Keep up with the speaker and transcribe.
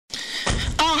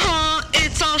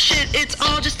shit, it's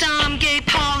all just dumb gay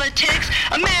politics.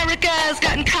 America's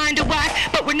gotten kinda whack,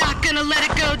 but we're not gonna let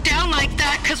it go down like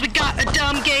that, cause we got a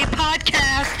dumb gay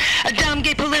podcast, a dumb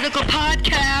gay political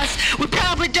podcast. We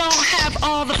probably don't have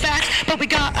all the facts, but we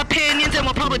got opinions and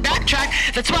we'll probably backtrack.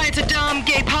 That's why it's a dumb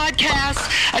gay podcast,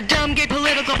 a dumb gay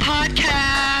political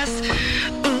podcast.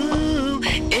 Ooh,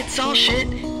 it's all shit,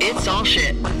 it's all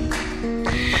shit.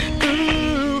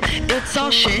 Ooh, it's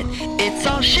all shit, it's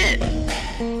all shit.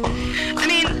 I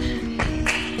mean,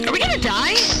 are we gonna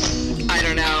die? I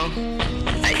don't know.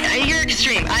 You're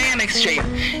extreme. I am extreme.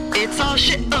 It's all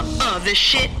shit. This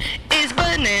shit is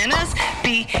bananas.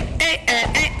 B-A-N-A-N-A-S.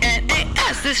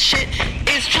 This shit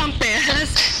is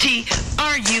Trumpanas. T-R-U-M-P-A-N-A-N-A-S.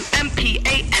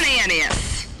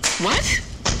 What?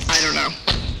 I don't know.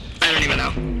 I don't even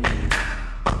know.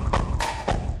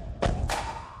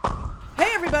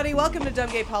 Hey everybody, welcome to Dumb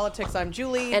Gay Politics. I'm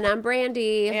Julie. And I'm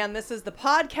Brandy. And this is the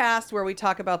podcast where we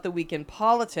talk about the week in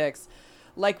politics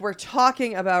like we're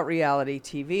talking about reality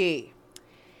TV.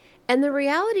 And the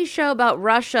reality show about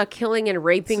Russia killing and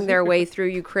raping their way through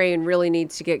Ukraine really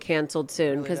needs to get canceled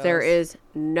soon, because there is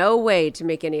no way to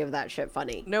make any of that shit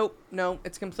funny. Nope,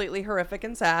 it's completely horrific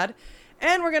and sad.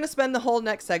 And we're going to spend the whole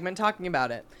next segment talking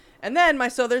about it. And then my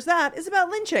So There's That is about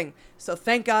lynching. So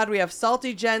thank God we have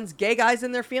Salty Jen's Gay Guys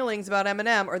in Their Feelings about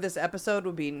Eminem, or this episode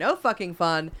would be no fucking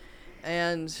fun.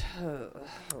 And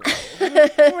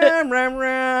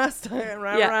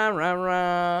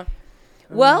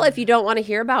Well, if you don't want to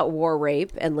hear about war,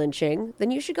 rape, and lynching,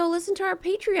 then you should go listen to our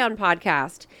Patreon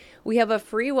podcast. We have a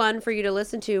free one for you to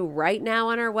listen to right now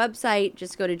on our website.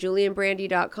 Just go to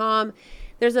julieandbrandy.com.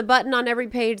 There's a button on every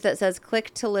page that says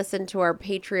click to listen to our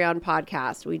Patreon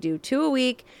podcast. We do 2 a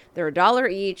week. They're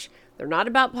 $1 each. They're not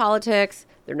about politics.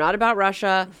 They're not about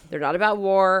Russia. They're not about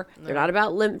war. No. They're not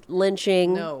about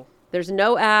lynching. No. There's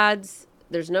no ads.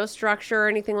 There's no structure or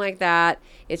anything like that.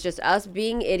 It's just us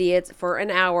being idiots for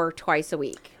an hour twice a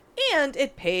week. And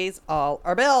it pays all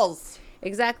our bills.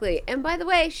 Exactly. And by the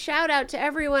way, shout out to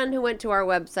everyone who went to our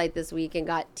website this week and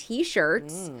got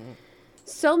t-shirts.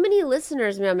 So many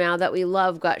listeners, Meow, that we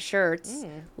love got shirts.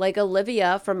 Like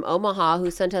Olivia from Omaha,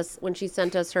 who sent us, when she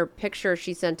sent us her picture,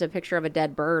 she sent a picture of a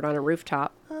dead bird on a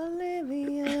rooftop.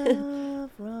 Olivia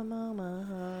from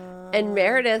Omaha. And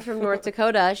Meredith from North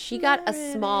Dakota, she got a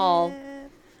small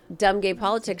Dumb Gay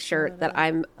Politics shirt that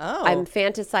I'm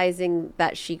fantasizing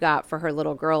that she got for her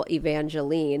little girl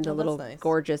Evangeline, the little nice.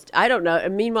 Gorgeous. I don't know.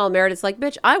 And meanwhile, Meredith's like,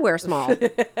 bitch, I wear small.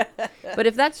 But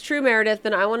if that's true, Meredith,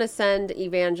 then I want to send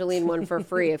Evangeline one for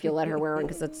free if you'll let her wear one,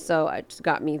 because it's so. It just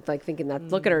got me like thinking that.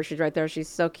 Look at her, she's right there. She's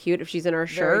so cute if she's in her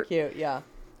shirt. Very cute, yeah.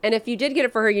 And if you did get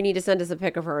it for her, you need to send us a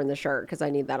pic of her in the shirt, because I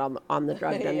need that on the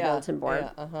Drug Den bulletin board.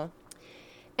 Yeah,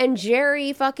 And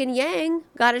Jerry fucking Yang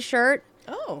got a shirt.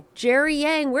 Oh. Jerry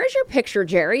Yang, where's your picture,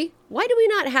 Jerry? Why do we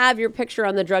not have your picture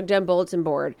on the Drug Den bulletin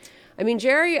board? I mean,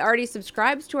 Jerry already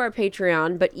subscribes to our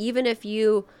Patreon, but even if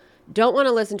you don't want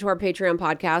to listen to our Patreon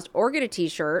podcast or get a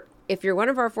t-shirt, if you're one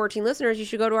of our 14 listeners, you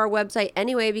should go to our website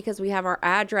anyway, because we have our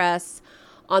address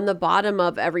on the bottom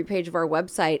of every page of our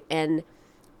website, and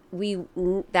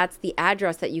that's the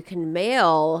address that you can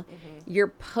mail your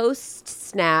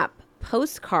post-snap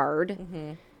postcard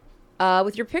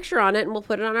with your picture on it, and we'll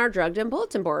put it on our Drug Den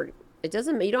bulletin board.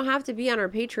 You don't have to be on our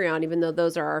Patreon, even though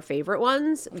those are our favorite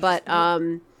ones, but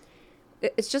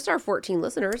it's just our 14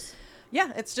 listeners.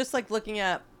 Yeah, it's just like looking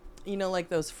at, like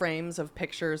those frames of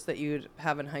pictures that you'd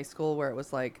have in high school where it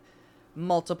was like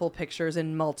multiple pictures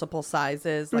in multiple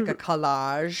sizes, like a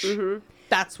collage.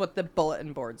 That's what the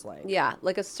bulletin board's like. Yeah,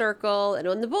 like a circle. And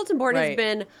when the bulletin board has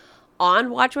been on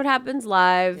Watch What Happens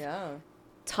Live. Yeah.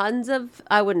 Tons of,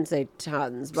 I wouldn't say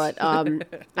tons, but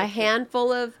a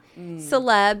handful of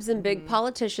celebs and big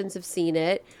politicians have seen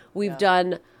it. We've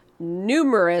done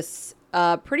numerous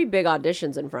pretty big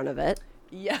auditions in front of it.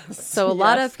 Yes. So a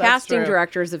lot of casting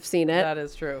directors have seen it. That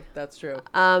is true. That's true.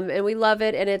 And we love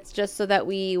it. And it's just so that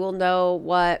we will know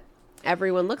what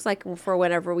everyone looks like for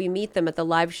whenever we meet them at the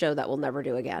live show that we'll never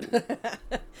do again.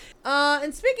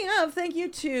 And speaking of, thank you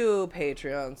to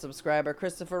Patreon subscriber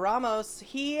Christopher Ramos.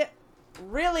 He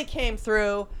really came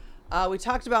through. We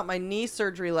talked about my knee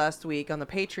surgery last week on the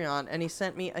Patreon, and he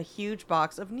sent me a huge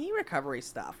box of knee recovery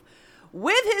stuff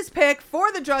with his pick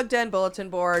for the Drug Den bulletin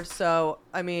board. So,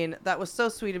 I mean, that was so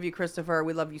sweet of you, Christopher.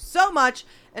 We love you so much.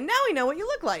 And now we know what you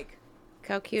look like.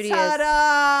 How cute he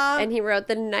Ta-da! is. And he wrote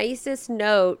the nicest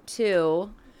note,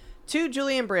 too. To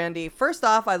Julie and Brandy, first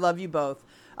off, I love you both.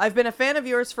 I've been a fan of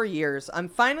yours for years. I'm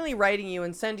finally writing you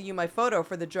and sending you my photo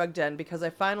for the Drug Den because I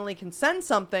finally can send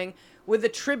something with a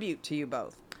tribute to you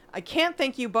both. I can't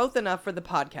thank you both enough for the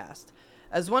podcast.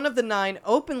 As one of the 9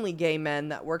 openly gay men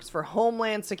that works for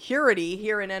Homeland Security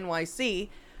here in NYC,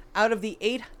 out of the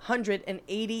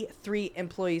 883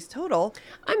 employees total.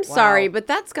 I'm sorry, but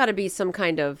that's got to be some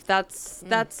kind of that's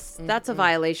a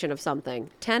violation of something.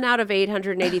 10 out of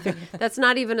 883. That's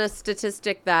not even a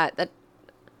statistic that's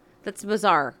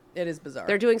bizarre. It is bizarre.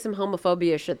 They're doing some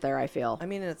homophobia shit there, I feel. I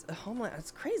mean, it's Homeland.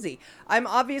 It's crazy. I'm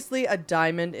obviously a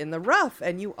diamond in the rough,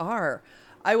 and you are.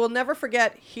 I will never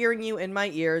forget hearing you in my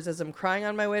ears as I'm crying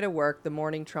on my way to work the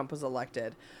morning Trump was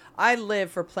elected. I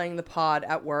live for playing the pod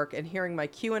at work and hearing my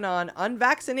QAnon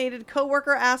unvaccinated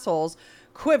coworker assholes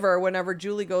quiver whenever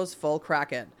Julie goes full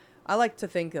Kraken. I like to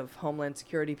think of Homeland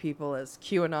Security people as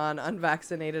QAnon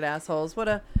unvaccinated assholes.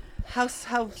 How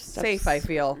safe I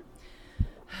feel.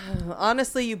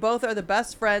 Honestly, you both are the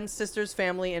best friends, sisters,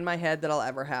 family in my head that I'll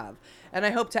ever have. And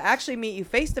I hope to actually meet you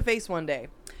face to face one day.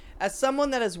 As someone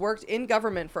that has worked in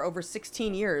government for over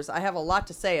 16 years, I have a lot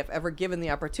to say if ever given the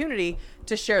opportunity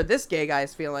to share this gay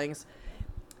guy's feelings.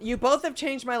 You both have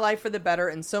changed my life for the better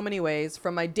in so many ways,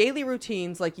 from my daily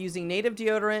routines like using native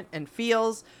deodorant and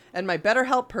Feels and my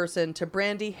BetterHelp person to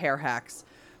Brandy hair hacks.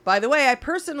 By the way, I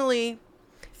personally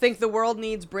think the world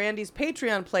needs Brandy's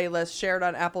Patreon playlist shared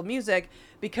on Apple Music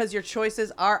because your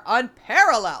choices are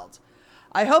unparalleled.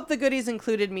 I hope the goodies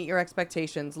included meet your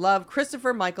expectations. Love,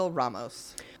 Christopher Michael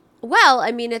Ramos. Well,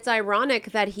 I mean, it's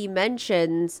ironic that he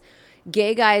mentions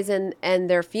gay guys and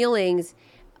their feelings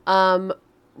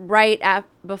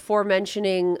before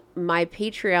mentioning my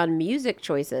Patreon music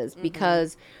choices,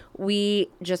 because we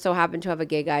just so happen to have a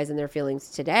gay guys and their feelings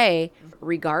today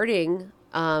regarding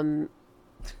Eminem,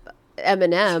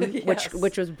 Yes.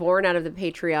 which was born out of the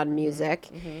Patreon music.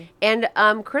 And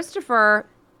Christopher,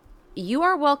 you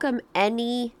are welcome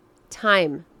any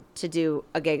time to do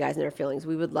a gay guys and their feelings.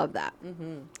 We would love that.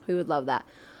 We would love that.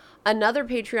 Another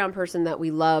Patreon person that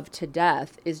we love to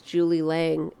death is Julie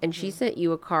Lang, and she sent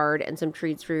you a card and some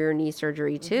treats for your knee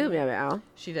surgery too.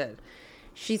 She did.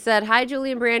 She said, "Hi,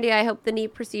 Julie and Brandy. I hope the knee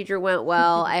procedure went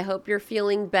well. I hope you're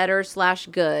feeling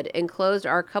better/good. Enclosed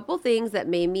are a couple things that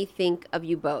made me think of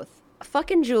you both."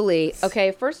 Fucking Julie.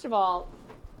 Okay, first of all,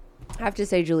 I have to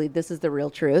say, Julie, this is the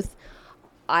real truth.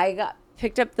 I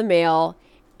picked up the mail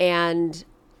and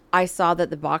I saw that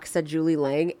the box said Julie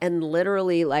Lang, and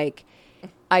literally, like,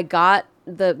 I got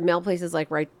the mail places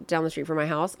like right down the street from my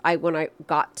house. When I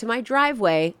got to my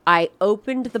driveway, I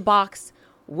opened the box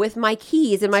with my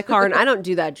keys in my car, and I don't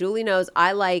do that. Julie knows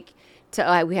I like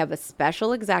to. We have a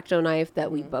special X-Acto knife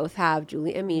that we both have.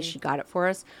 Julie and me. She got it for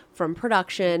us from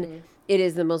production. It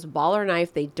is the most baller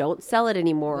knife. They don't sell it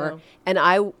anymore, and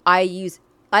I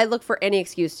look for any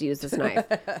excuse to use this knife.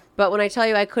 But when I tell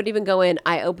you I couldn't even go in,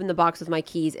 I opened the box with my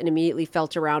keys and immediately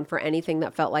felt around for anything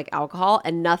that felt like alcohol,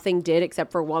 and nothing did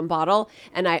except for one bottle.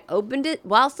 And I opened it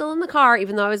while still in the car,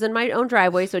 even though I was in my own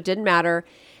driveway, so it didn't matter.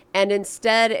 And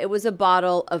instead, it was a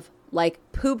bottle of, like,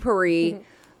 poopery,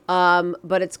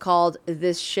 but it's called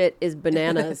This Shit Is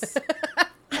Bananas.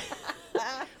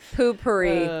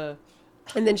 Poopery.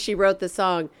 And then she wrote the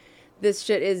song, This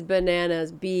Shit Is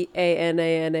Bananas,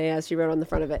 Bananas. She wrote on the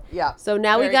front of it. Yeah. So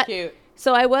now Very we got. cute.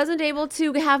 So I wasn't able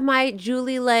to have my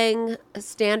Julie Lang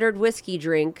standard whiskey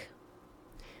drink,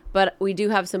 but we do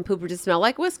have some pooper to smell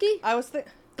like whiskey. I was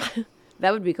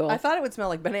That would be cool. I thought it would smell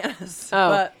like bananas. Oh.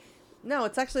 But no,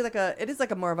 it's actually it is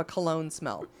like a more of a cologne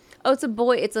smell. Oh, it's a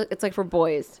boy. It's like for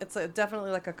boys. It's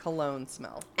definitely like a cologne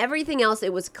smell. Everything else,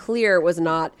 it was clear was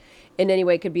not in any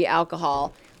way could be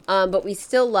alcohol. But we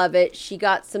still love it. She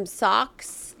got some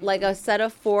socks, like a set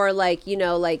of 4, like, you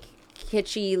know, like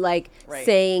kitschy, like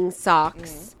saying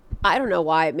socks. I don't know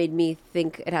why it made me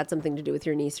think it had something to do with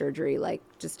your knee surgery, like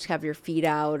just have your feet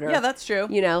out. Or, Yeah, that's true.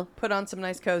 You know, Put on some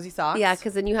nice cozy socks. yeah,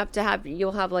 because then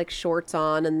you'll have like shorts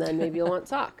on, and then maybe you'll want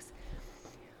socks.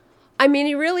 I mean,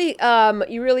 you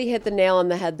really hit the nail on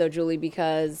the head though, Julie,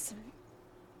 because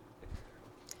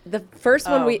the first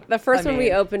one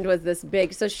we opened was this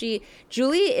big. So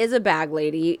Julie is a bag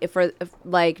lady.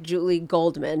 Like Julie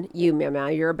Goldman,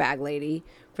 you're a bag lady.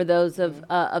 For those of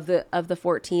the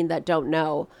 14 that don't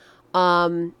know,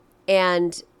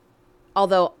 and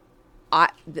although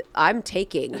I'm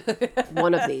taking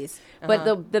one of these,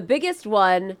 but the biggest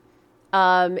one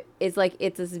is like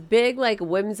it's this big, like,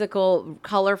 whimsical,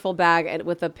 colorful bag, and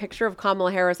with a picture of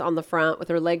Kamala Harris on the front with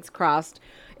her legs crossed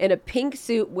in a pink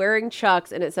suit wearing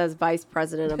Chucks, and it says Vice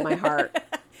President of my heart.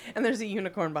 And there's a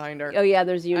unicorn behind her. Oh yeah,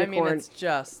 there's a unicorn. I mean, it's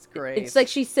just great. It's like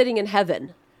she's sitting in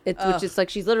heaven. Which is like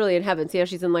she's literally in heaven. See how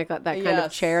she's in like that kind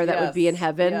of chair that would be in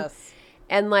heaven. Yes.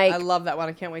 And like I love that one.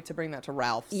 I can't wait to bring that to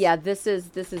Ralph's. Yeah, this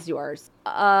is yours.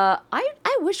 I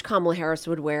wish Kamala Harris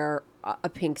would wear a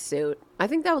pink suit. I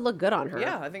think that would look good on her.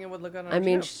 Yeah, I think it would look good on her. I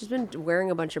mean, too. she's been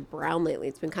wearing a bunch of brown lately.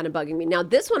 It's been kind of bugging me. Now,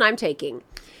 this one I'm taking.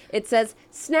 It says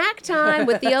snack time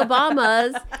with the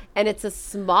Obamas, and it's a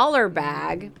smaller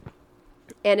bag,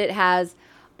 and it has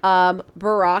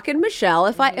Barack and Michelle,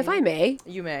 if I may,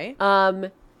 You may.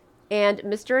 and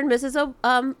Mr. and Mrs.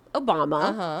 Obama.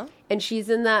 Uh-huh. And she's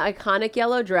in that iconic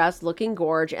yellow dress, looking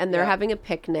gorge, and they're Yeah. having a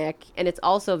picnic, and it's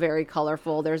also very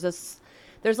colorful. There's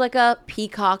like a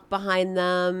peacock behind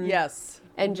them. Yes.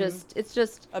 And it's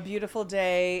just A beautiful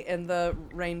day in the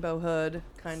rainbow hood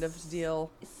kind of deal.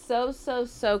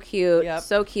 so cute. Yep.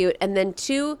 So cute. And then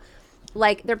two,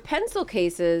 like, they're pencil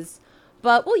cases,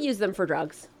 but we'll use them for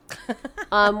drugs.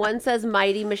 One says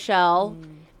Mighty Michelle,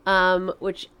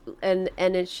 which,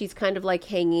 she's kind of like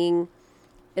hanging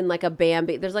in like a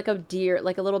Bambi. There's like a deer,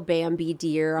 like a little Bambi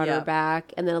deer on her Yep.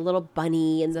 back, and then a little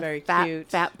bunny, and the very fat cute.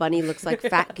 fat bunny looks like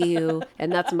Fat Goo,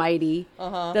 and that's Mighty.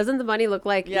 Doesn't the bunny look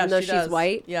like, Yeah, even though she she's does.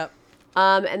 white? Yep.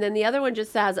 And then the other one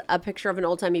just has a picture of an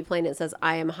old timey plane. It says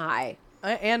 "I am high,"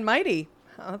 And Mighty.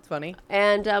 Oh, that's funny.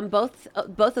 and both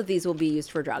of these will be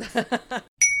used for drugs.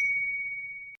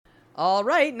 All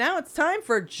right, now it's time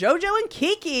for JoJo and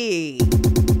Kiki.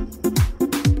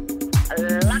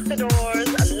 Lock the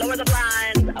doors, lower the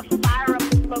blinds, fire up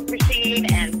the smoke machine,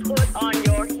 and put on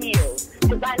your heels.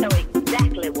 Because I know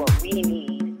exactly what we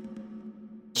need.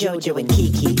 JoJo and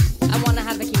Kiki. I want to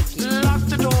have a kiki. Lock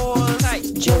the doors. Hey,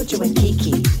 JoJo and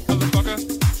Kiki.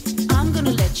 Motherfucker. I'm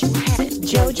gonna let you have it.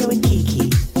 JoJo and Kiki.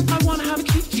 I want to have a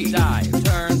kiki. Dive,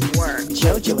 turn, work.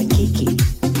 JoJo and Kiki.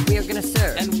 we are gonna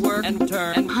serve. And work and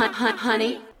turn. And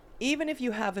Honey, Even if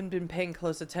you haven't been paying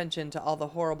close attention to all the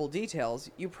horrible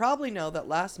details, you probably know that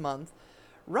last month,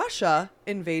 Russia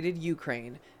invaded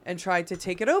Ukraine and tried to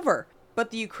take it over.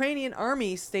 But the Ukrainian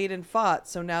army stayed and fought,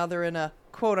 so now they're in a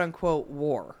quote-unquote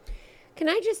war. Can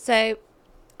I just say,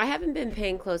 I haven't been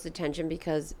paying close attention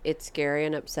because it's scary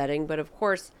and upsetting, but of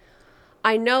course,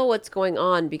 I know what's going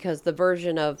on because the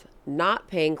version of not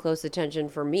paying close attention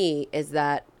for me is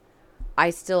that I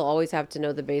still always have to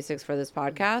know the basics for this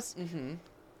podcast. Mm-hmm.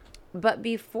 But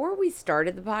before we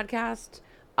started the podcast,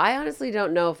 I honestly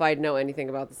don't know if I'd know anything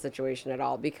about the situation at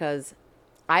all because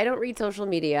I don't read social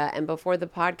media. And before the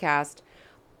podcast,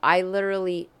 I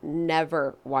literally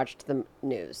never watched the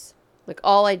news. Like,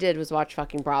 all I did was watch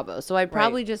fucking Bravo. So I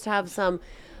probably just have some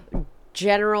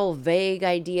general vague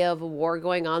idea of a war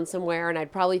going on somewhere. And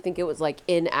I'd probably think it was like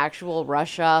in actual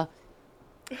Russia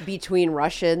between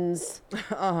Russians.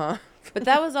 Uh-huh. But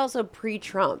that was also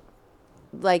pre-Trump.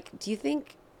 Like, do you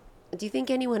think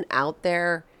anyone out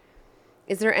there,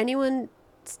 is there anyone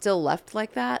still left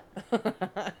like that?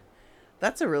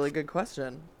 That's a really good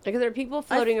question. Like, are there people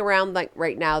floating around like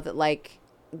right now that like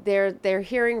they're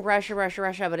hearing Russia,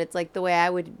 but it's like the way I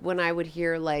would when I would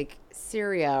hear like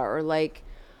Syria or like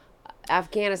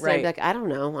Afghanistan. I'd be Right. like, I don't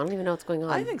know. I don't even know what's going on.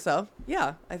 I think so.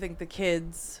 Yeah. I think the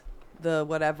kids, the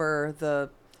whatever,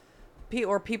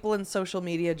 or people in social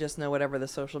media just know whatever the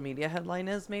social media headline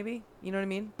is, maybe. You know what I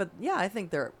mean? But yeah, I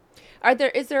think they're...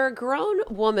 Is there a grown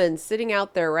woman sitting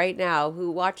out there right now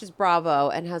who watches Bravo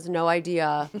and has no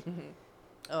idea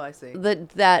Oh, I see.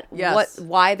 that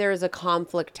why there is a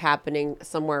conflict happening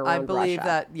somewhere I around believe Russia?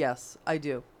 that, yes, I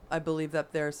do. I believe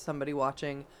that there's somebody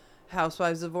watching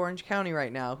Housewives of Orange County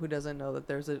right now who doesn't know that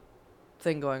there's a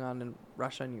thing going on in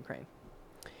Russia and Ukraine.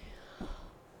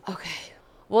 Okay.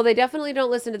 Well, they definitely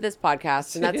don't listen to this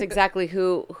podcast, and that's exactly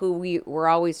who we were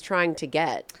always trying to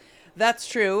get. That's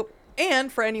true.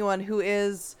 And for anyone who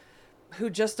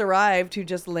just arrived, who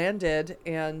just landed,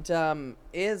 and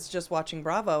is just watching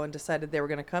Bravo and decided they were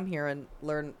going to come here and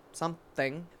learn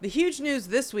something. The huge news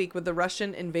this week with the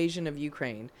Russian invasion of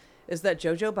Ukraine is that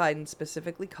Joe Biden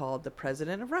specifically called the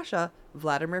president of Russia,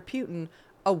 Vladimir Putin,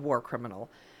 a war criminal.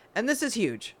 And this is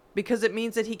huge because it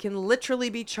means that he can literally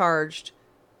be charged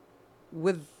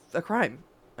with a crime.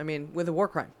 I mean, with a war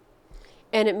crime.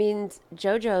 And it means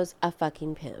JoJo's a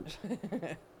fucking pimp.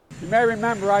 You may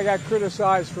remember I got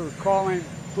criticized for calling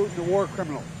Putin a war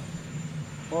criminal.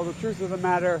 Well, the truth of the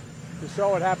matter, you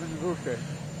saw what happened to Vuka.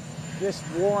 This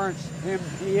warrants him,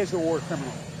 he is a war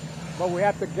criminal. But we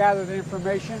have to gather the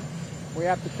information. We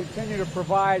have to continue to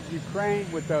provide Ukraine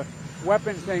with the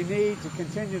weapons they need to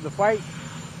continue the fight.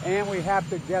 And we have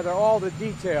to gather all the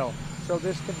detail so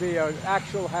this can be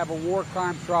have a war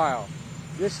crime trial.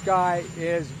 This guy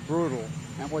is brutal.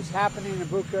 And what's happening in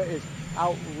Bucha is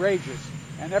outrageous.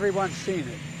 And everyone's seen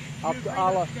it.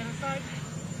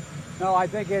 No, I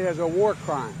think it is a war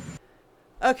crime.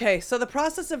 Okay, so the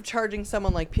process of charging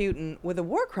someone like Putin with a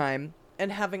war crime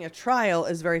and having a trial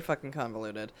is very fucking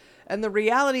convoluted. And the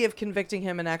reality of convicting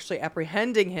him and actually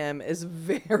apprehending him is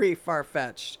very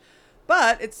far-fetched.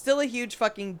 But it's still a huge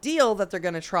fucking deal that they're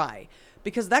going to try,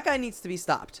 because that guy needs to be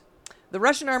stopped. The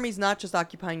Russian army's not just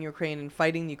occupying Ukraine and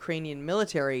fighting the Ukrainian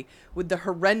military with the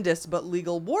horrendous but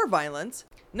legal war violence.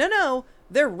 No,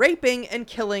 they're raping and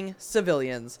killing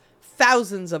civilians.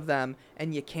 Thousands of them,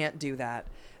 and you can't do that.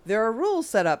 There are rules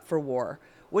set up for war.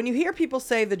 When you hear people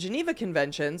say the Geneva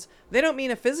Conventions, they don't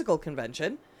mean a physical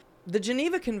convention. The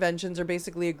Geneva Conventions are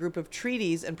basically a group of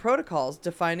treaties and protocols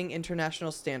defining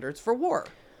international standards for war.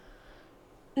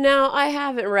 Now, I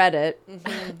haven't read it,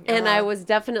 and Uh-huh. I was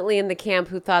definitely in the camp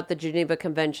who thought the Geneva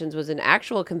Conventions was an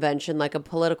actual convention, like a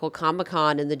political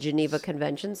Comic-Con in the Geneva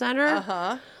Convention Center.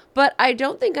 Uh-huh. But I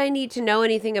don't think I need to know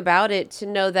anything about it to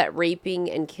know that raping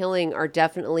and killing are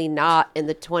definitely not in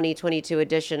the 2022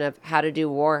 edition of How to Do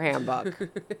War Handbook.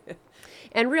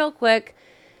 And real quick,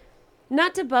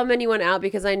 not to bum anyone out,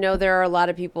 because I know there are a lot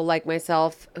of people like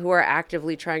myself who are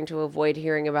actively trying to avoid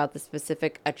hearing about the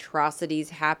specific atrocities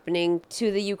happening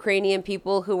to the Ukrainian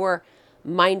people who were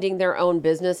minding their own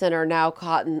business and are now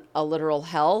caught in a literal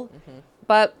hell.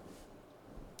 But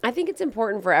I think it's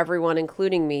important for everyone,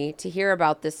 including me, to hear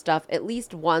about this stuff at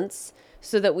least once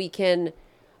so that we can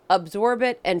absorb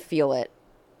it and feel it.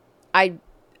 I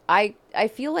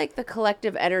feel like the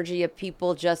collective energy of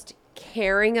people just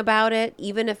caring about it,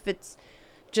 even if it's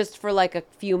just for like a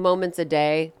few moments a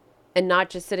day and not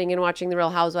just sitting and watching the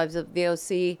Real Housewives of the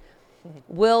OC,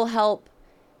 will help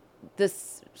the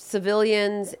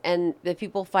civilians and the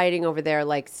people fighting over there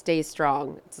like stay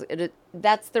strong.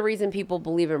 That's the reason people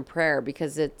believe in prayer,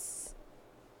 because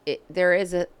there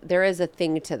is a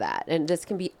thing to that, and this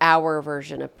can be our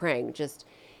version of praying. Just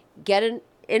get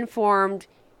informed,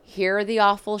 hear the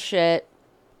awful shit.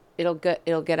 It'll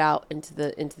get out into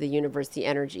the universe, the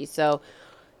energy. So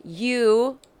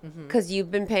you, because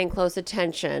you've been paying close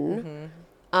attention,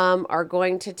 are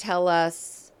going to tell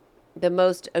us the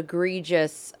most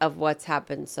egregious of what's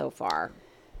happened so far.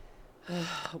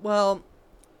 Well,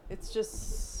 it's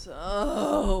just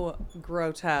so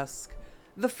grotesque.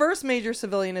 The first major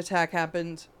civilian attack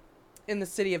happened in the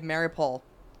city of Mariupol.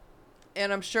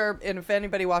 And I'm sure, and if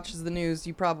anybody watches the news,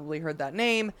 you probably heard that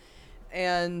name.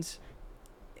 And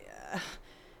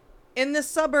in this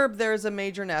suburb, there's a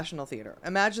major national theater.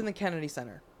 Imagine the Kennedy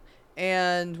Center.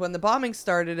 And when the bombing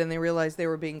started and they realized they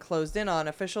were being closed in on,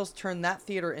 officials turned that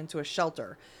theater into a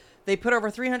shelter. They put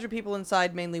over 300 people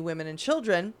inside, mainly women and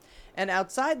children. And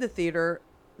outside the theater,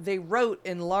 they wrote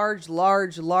in large,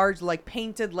 like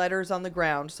painted letters on the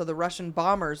ground so the Russian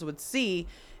bombers would see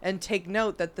and take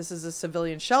note that this is a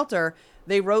civilian shelter.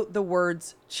 They wrote the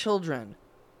words children,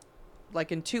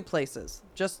 like in 2 places,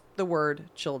 just the word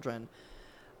children.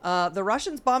 The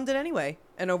Russians bombed it anyway,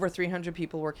 and over 300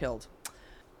 people were killed.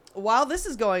 While this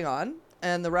is going on,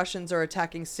 and the Russians are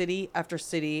attacking city after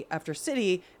city after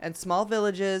city, and small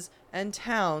villages and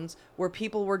towns where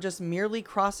people were just merely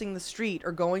crossing the street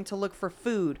or going to look for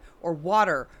food or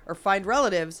water or find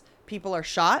relatives, people are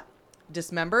shot,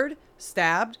 dismembered,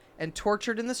 stabbed, and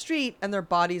tortured in the street, and their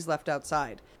bodies left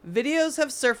outside. Videos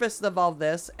have surfaced of all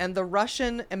this, and the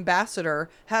Russian ambassador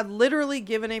had literally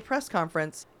given a press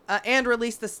conference and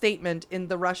released a statement in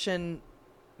the Russian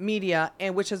media,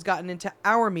 and which has gotten into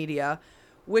our media,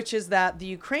 which is that the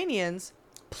Ukrainians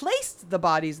placed the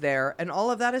bodies there, and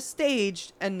all of that is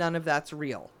staged, and none of that's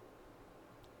real.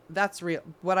 That's real.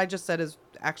 What I just said is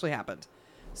actually happened.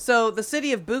 So the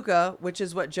city of Bucha, which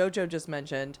is what JoJo just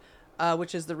mentioned,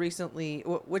 which is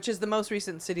the most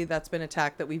recent city that's been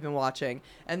attacked that we've been watching,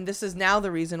 and this is now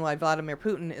the reason why Vladimir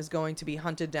Putin is going to be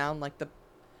hunted down like the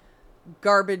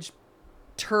garbage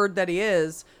turd that he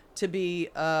is, to be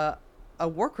a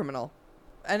war criminal.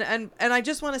 And I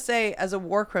just want to say, as a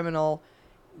war criminal,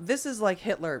 this is like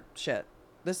Hitler shit.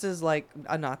 This is like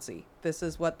a Nazi. This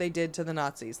is what they did to the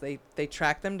Nazis. They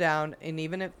tracked them down, and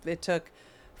even if it took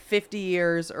 50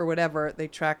 years or whatever, they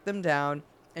tracked them down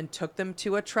and took them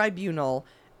to a tribunal,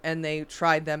 and they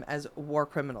tried them as war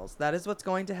criminals. That is what's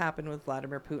going to happen with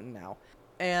Vladimir Putin now.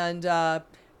 And,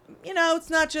 it's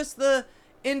not just the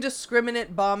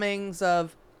indiscriminate bombings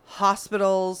of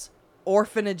hospitals,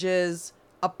 orphanages,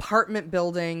 apartment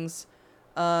buildings,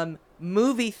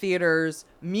 movie theaters,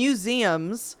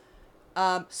 museums,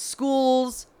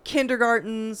 schools,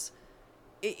 kindergartens.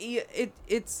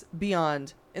 It's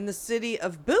beyond. In the city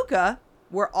of Bucha,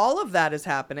 where all of that is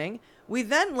happening, we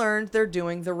then learned they're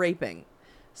doing the raping.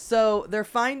 So they're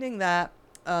finding that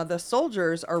the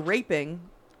soldiers are raping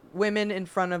women in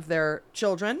front of their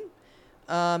children,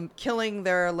 killing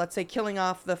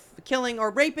or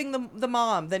raping the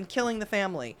mom, then killing the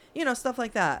family, stuff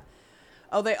like that.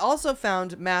 Oh, they also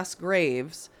found mass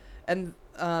graves, and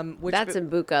that's in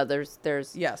Bucha.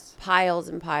 There's yes, piles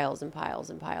and piles and piles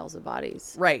and piles of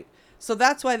bodies. Right. So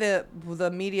that's why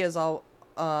the media is all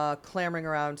clamoring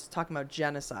around talking about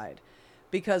genocide,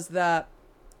 because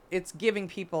it's giving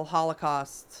people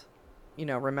Holocaust,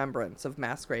 remembrance of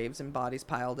mass graves and bodies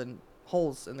piled in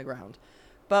holes in the ground.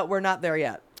 But we're not there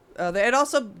yet. It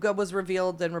also was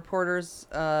revealed, and reporters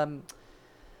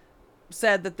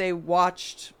said that they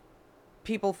watched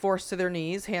people forced to their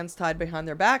knees, hands tied behind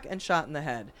their back, and shot in the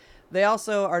head. They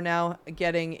also are now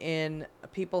getting in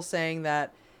people saying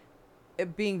that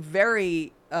being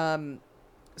very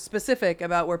specific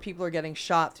about where people are getting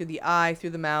shot through the eye,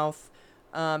 through the mouth.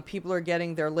 People are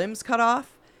getting their limbs cut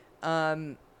off.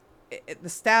 The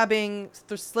stabbing,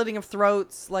 the slitting of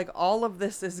throats, like all of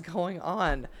this is going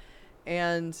on.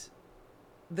 And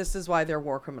this is why they're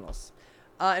war criminals.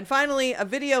 And finally, a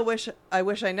video I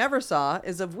wish I never saw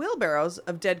is of wheelbarrows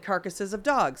of dead carcasses of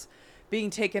dogs being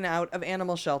taken out of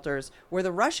animal shelters where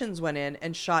the Russians went in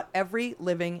and shot every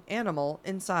living animal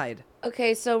inside.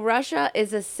 Okay, so Russia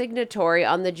is a signatory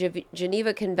on the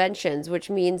Geneva Conventions, which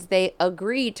means they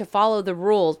agreed to follow the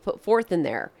rules put forth in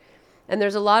there. And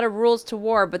there's a lot of rules to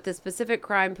war, but the specific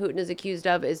crime Putin is accused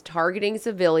of is targeting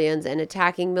civilians and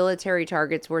attacking military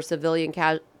targets where civilian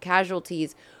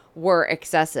casualties were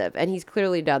excessive. And he's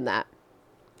clearly done that.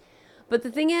 But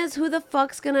the thing is, who the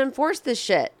fuck's going to enforce this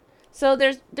shit? So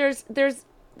there's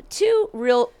two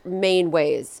real main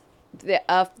ways.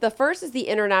 The first is the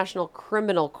International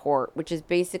Criminal Court, which is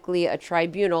basically a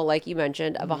tribunal, like you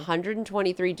mentioned, of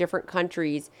 123 different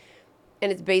countries,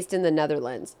 and it's based in the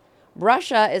Netherlands.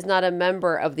 Russia is not a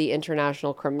member of the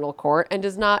International Criminal Court and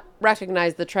does not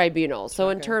recognize the tribunal. So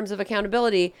in terms of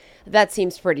accountability, that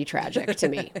seems pretty tragic to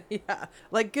me. Yeah,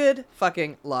 like good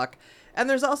fucking luck. And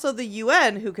there's also the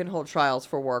UN who can hold trials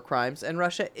for war crimes, and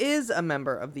Russia is a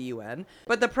member of the UN.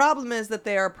 But the problem is that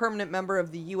they are a permanent member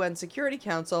of the UN Security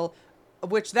Council,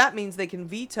 which that means they can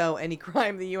veto any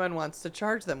crime the UN wants to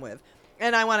charge them with.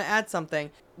 And I want to add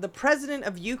something. The president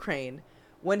of Ukraine,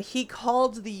 when he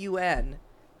called the UN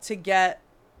to get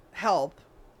help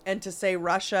and to say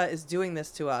Russia is doing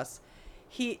this to us,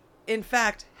 he, in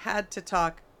fact, had to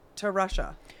talk to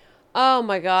Russia. Oh,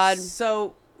 my God.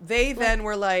 So they then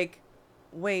were like,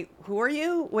 wait, who are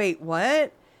you? Wait,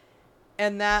 what?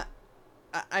 And that,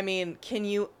 I mean, can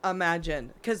you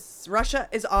imagine? Because Russia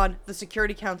is on the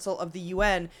Security Council of the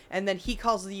UN, and then he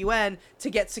calls the UN to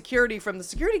get security from the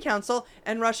Security Council,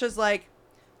 and Russia's like,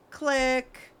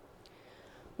 click.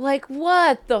 Like,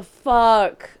 what the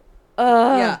fuck?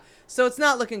 Ugh. Yeah. So it's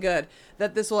not looking good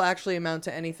that this will actually amount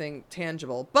to anything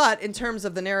tangible. But in terms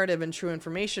of the narrative and true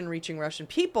information reaching Russian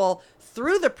people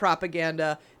through the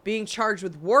propaganda, being charged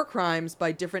with war crimes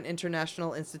by different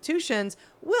international institutions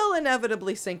will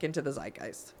inevitably sink into the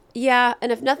zeitgeist. Yeah,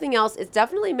 and if nothing else, it's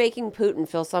definitely making Putin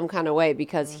feel some kind of way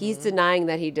because he's denying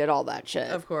that he did all that shit.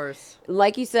 Of course.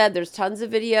 Like you said, there's tons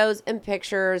of videos and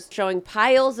pictures showing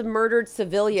piles of murdered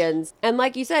civilians. And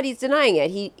like you said, he's denying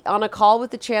it. He, on a call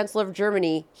with the Chancellor of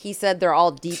Germany, he said they're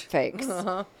all deep fakes.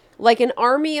 Like an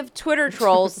army of Twitter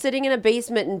trolls sitting in a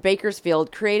basement in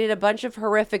Bakersfield created a bunch of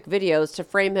horrific videos to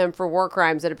frame him for war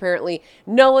crimes that apparently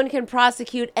no one can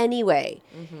prosecute anyway.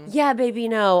 Yeah, baby,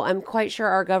 no. I'm quite sure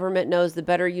our government knows the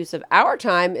better use of our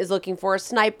time is looking for a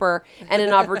sniper and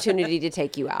an opportunity to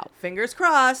take you out. Fingers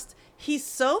crossed. He's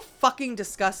so fucking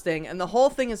disgusting, and the whole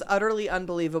thing is utterly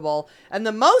unbelievable. And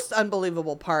the most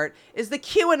unbelievable part is the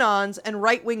QAnons and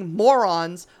right-wing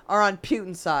morons are on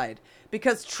Putin's side.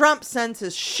 Because Trump sends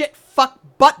his shit fuck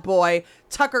butt boy,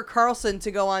 Tucker Carlson, to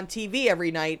go on TV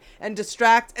every night and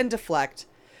distract and deflect.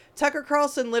 Tucker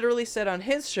Carlson literally said on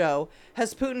his show,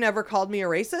 has Putin ever called me a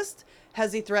racist?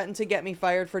 Has he threatened to get me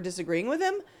fired for disagreeing with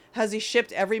him? Has he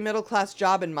shipped every middle-class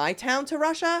job in my town to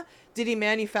Russia? Did he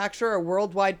manufacture a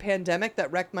worldwide pandemic that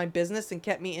wrecked my business and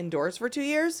kept me indoors for 2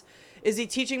 years? Is he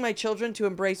teaching my children to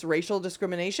embrace racial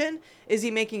discrimination? Is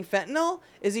he making fentanyl?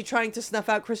 Is he trying to snuff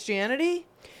out Christianity?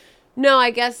 No,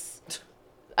 I guess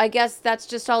that's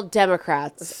just all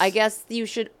Democrats. I guess you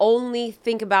should only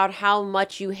think about how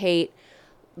much you hate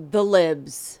the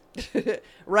libs.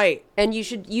 Right. And you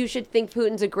should think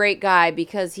Putin's a great guy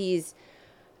because he's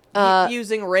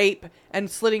using rape and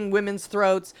slitting women's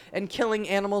throats and killing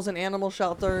animals in animal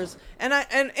shelters. And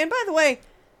by the way,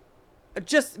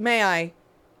 just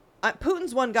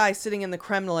Putin's one guy sitting in the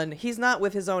Kremlin. He's not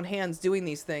with his own hands doing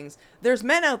these things. There's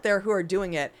men out there who are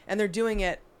doing it, and they're doing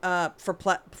it for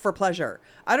pleasure.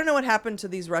 I don't know what happened to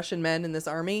these Russian men in this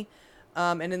army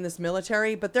and in this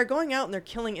military, but they're going out and they're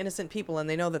killing innocent people, and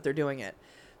they know that they're doing it.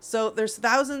 So there's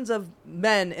thousands of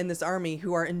men in this army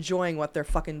who are enjoying what they're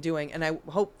fucking doing, and I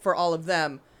hope for all of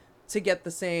them to get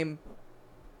the same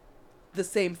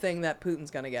thing that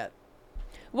Putin's gonna get.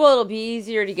 Well, it'll be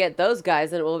easier to get those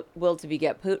guys than it will to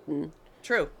get Putin.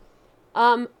 True.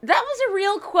 That was a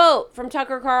real quote from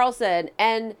Tucker Carlson,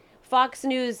 and Fox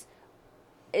News.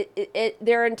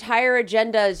 Their entire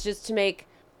agenda is just to make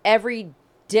every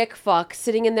dick fuck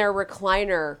sitting in their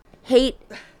recliner hate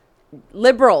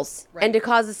liberals and to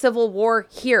cause a civil war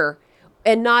here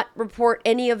and not report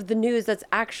any of the news that's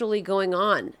actually going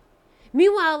on.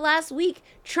 Meanwhile, last week,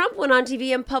 Trump went on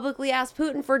TV and publicly asked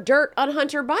Putin for dirt on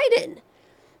Hunter Biden.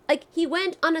 Like, he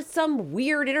went on some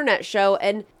weird internet show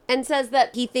and says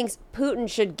that he thinks Putin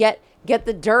should get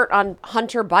the dirt on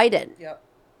Hunter Biden. Yep.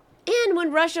 And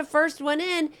when Russia first went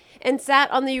in and sat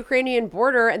on the Ukrainian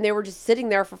border and they were just sitting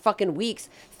there for fucking weeks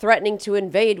threatening to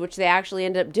invade, which they actually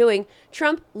ended up doing,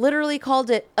 Trump literally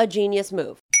called it a genius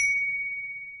move.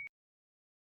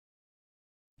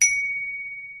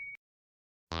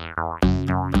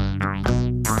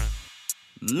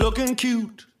 Looking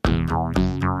cute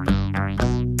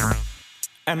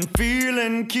and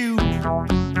feeling cute.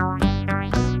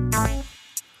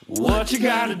 What you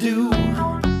gotta do?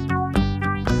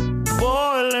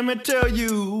 Boy, let me tell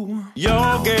you,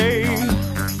 you're gay.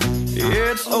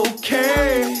 It's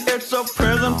okay. It's a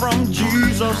present from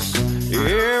Jesus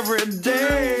every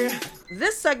day.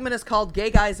 This segment is called Gay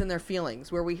Guys and Their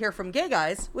Feelings, where we hear from gay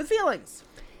guys with feelings.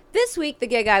 This week, the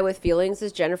gay guy with feelings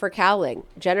is Jennifer Cowling.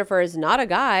 Jennifer is not a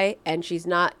guy, and she's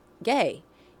not gay.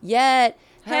 Yet.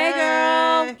 Hey,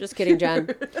 girl. Just kidding,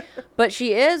 Jen. But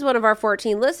she is one of our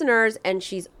 14 listeners, and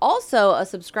she's also a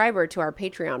subscriber to our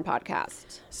Patreon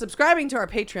podcast. Subscribing to our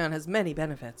Patreon has many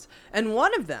benefits, and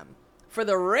one of them, for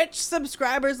the rich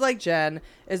subscribers like Jen,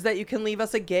 is that you can leave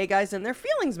us a Gay Guys and Their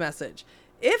Feelings message.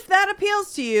 If that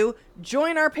appeals to you,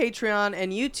 join our Patreon,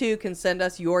 and you too can send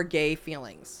us your gay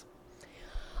feelings.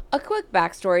 A quick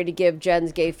backstory to give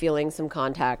Jen's gay feelings some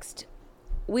context.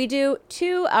 We do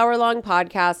 2-hour-long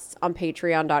podcasts on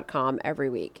patreon.com every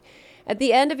week. At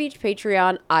the end of each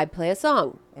Patreon, I play a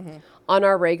song. Mm-hmm. On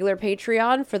our regular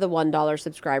Patreon for the $1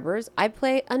 subscribers, I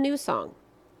play a new song.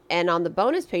 And on the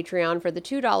bonus Patreon for the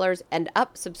 $2 and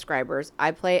up subscribers,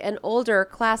 I play an older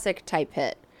classic type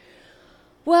hit.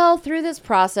 Well, through this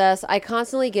process, I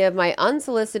constantly give my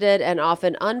unsolicited and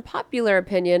often unpopular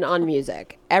opinion on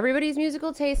music. Everybody's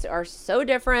musical tastes are so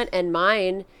different, and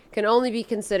mine can only be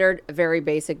considered a very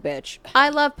basic bitch. I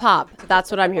love pop. That's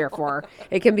what I'm here for.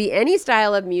 It can be any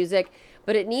style of music,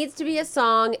 but it needs to be a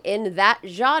song in that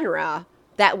genre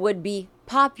that would be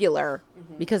popular,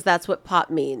 because that's what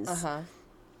pop means. Uh-huh.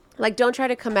 Like, don't try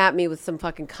to come at me with some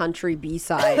fucking country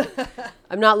B-side.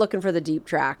 I'm not looking for the deep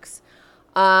tracks.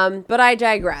 But I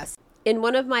digress. In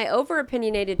one of my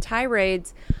over-opinionated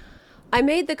tirades, I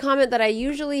made the comment that I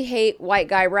usually hate white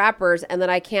guy rappers and that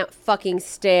I can't fucking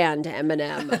stand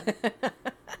Eminem.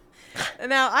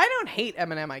 Now, I don't hate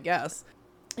Eminem, I guess.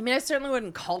 I mean, I certainly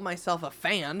wouldn't call myself a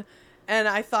fan. And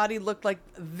I thought he looked like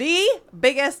the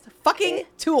biggest fucking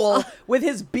tool with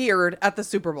his beard at the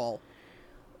Super Bowl.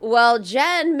 Well,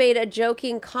 Jen made a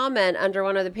joking comment under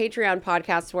one of the Patreon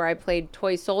podcasts where I played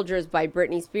Toy Soldiers by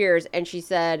Britney Spears, and she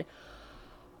said,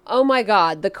 "Oh my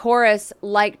God, the chorus,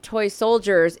 like Toy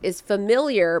Soldiers, is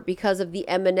familiar because of the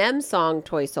Eminem song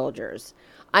Toy Soldiers.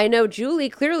 I know Julie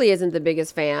clearly isn't the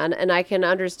biggest fan, and I can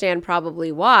understand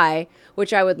probably why,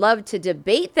 which I would love to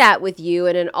debate that with you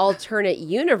in an alternate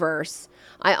universe.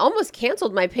 I almost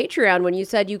canceled my Patreon when you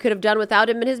said you could have done without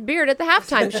him and his beard at the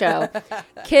halftime show.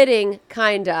 Kidding,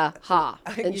 kinda, ha."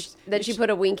 And then she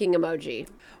put a winking emoji.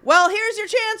 Well, here's your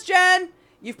chance, Jen.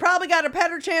 You've probably got a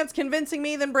better chance convincing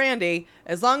me than Brandy.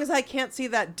 As long as I can't see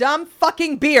that dumb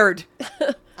fucking beard,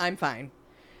 I'm fine.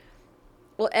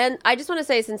 Well, and I just want to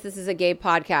say, since this is a gay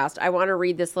podcast, I want to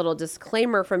read this little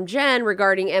disclaimer from Jen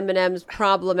regarding Eminem's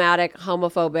problematic,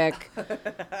 homophobic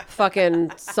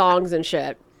fucking songs and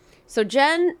shit. So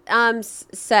Jen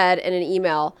said in an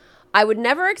email, "I would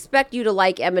never expect you to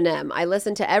like Eminem. I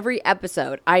listen to every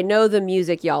episode. I know the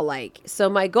music y'all like. So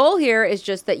my goal here is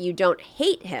just that you don't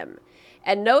hate him.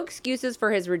 And no excuses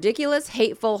for his ridiculous,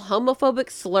 hateful,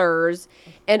 homophobic slurs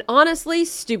and honestly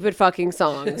stupid fucking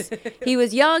songs. He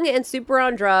was young and super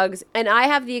on drugs, and I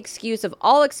have the excuse of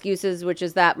all excuses, which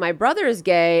is that my brother is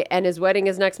gay and his wedding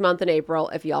is next month in April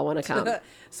if y'all want to come."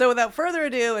 So without further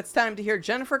ado, it's time to hear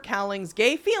Jennifer Cowling's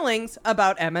gay feelings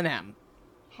about Eminem.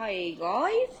 Hi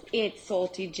guys, it's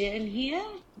Salty Jen here.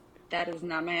 That is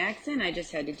not my accent, I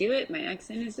just had to do it. My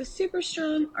accent is a super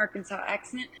strong Arkansas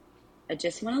accent. I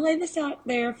just want to lay this out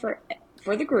there for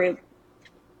the group.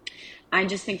 I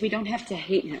just think we don't have to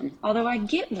hate him, although I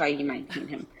get why you might hate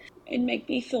him. It'd make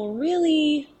me feel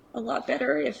really a lot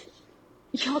better if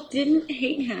y'all didn't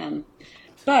hate him.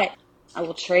 But I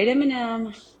will trade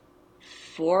Eminem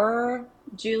for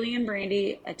Julie and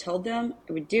Brandy. I told them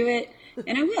I would do it,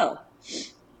 and I will.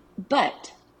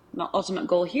 But my ultimate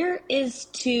goal here is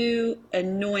to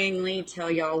annoyingly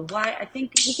tell y'all why I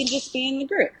think he can just be in the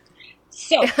group.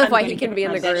 So Why he can be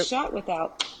in the group. Shot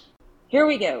without. Here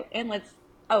we go, and let's.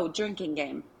 Oh, drinking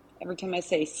game. Every time I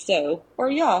say so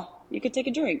or y'all, you could take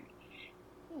a drink.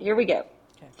 Here we go.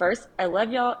 Okay. First, I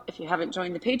love y'all. If you haven't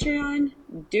joined the Patreon,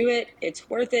 do it. It's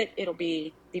worth it. It'll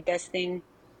be the best thing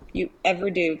you ever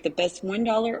do. The best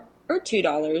 $1 or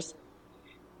 $2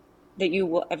 that you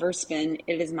will ever spend.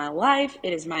 It is my life.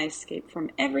 It is my escape from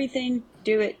everything.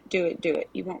 Do it, do it, do it.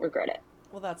 You won't regret it.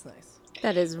 Well, that's nice.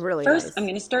 That is really First, nice. I'm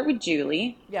going to start with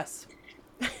Julie. Yes.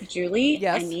 Julie,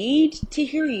 Yes. I need to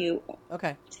hear you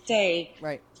Okay. say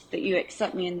Right. that you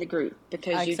accept me in the group,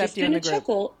 because I you accept just you in kind of the group.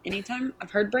 chuckle anytime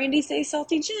I've heard Brandy say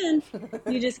salty gin.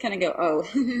 You just kind of go, oh,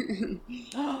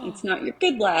 it's not your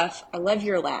good laugh. I love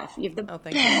your laugh. You have the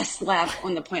thank you. best laugh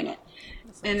on the planet.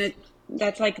 And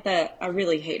that's like I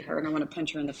really hate her and I want to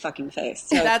punch her in the fucking face.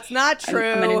 So That's not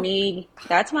true. I'm going to need,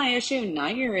 that's my issue,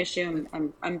 not your issue.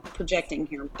 I'm projecting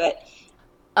here, but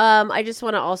I just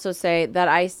want to also say that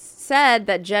I said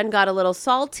that Jen got a little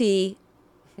salty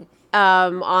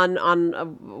on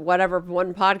whatever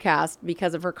one podcast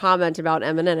because of her comment about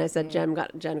Eminem. I said Jen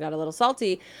got a little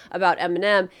salty about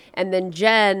Eminem, and then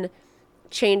Jen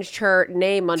changed her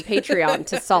name on Patreon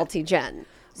to Salty Jen.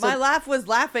 So, My laugh was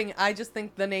laughing. I just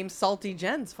think the name Salty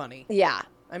Jen's funny. yeah.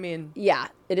 I mean, Yeah,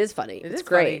 it is funny. It It's is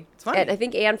great. funny. It's funny. And I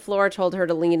think Ann Flora told her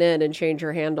to lean in and change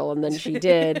her handle, and then she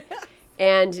did.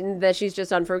 And that she's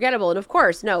just unforgettable. And of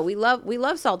course, no, we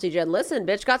love Salty Jen. Listen,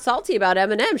 bitch got salty about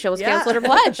Eminem. She almost canceled her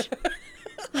pledge.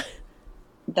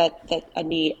 that I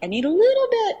need a little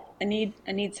bit.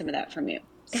 I need some of that from you.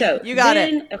 So You got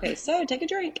it. Okay, so take a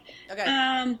drink. Okay.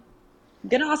 I'm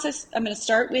gonna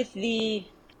start with the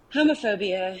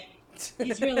homophobia.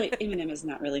 Eminem is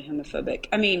not really homophobic.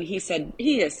 I mean, he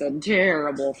has said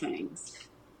terrible things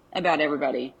about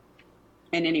everybody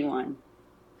and anyone.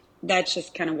 That's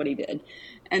just kind of what he did.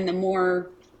 And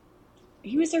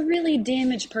he was a really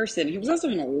damaged person. He was also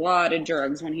in a lot of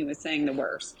drugs when he was saying the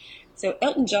worst. So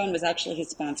Elton John was actually his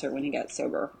sponsor when he got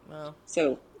sober. Wow.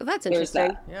 So Well, that's there's interesting.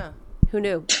 that. Yeah. Who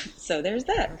knew? So there's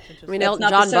that. I mean, That's Elton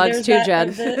not John so bugs there's too, that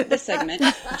Jen. of the segment.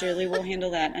 Julie will handle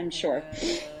that, I'm sure.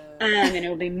 And it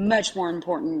will be much more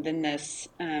important than this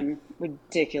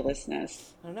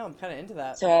ridiculousness. I don't know. I'm kind of into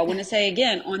that. So I want to say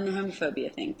again on the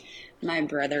homophobia thing. My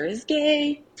brother is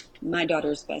gay. My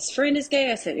daughter's best friend is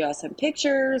gay. I sent y'all some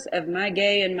pictures of my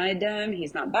gay and my dumb.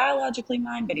 He's not biologically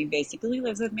mine, but he basically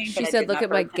lives with me. She but I said, did "Look not at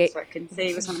my birth him, gay." so I couldn't say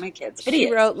he was one of my kids. But he She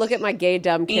is. wrote, "Look at my gay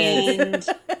dumb kids."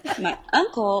 And my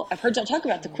uncle, I've heard y'all talk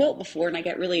about the quilt before, and I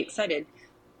got really excited.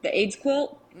 The AIDS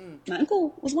quilt. My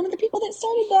uncle was one of the people that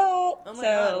started that. Oh my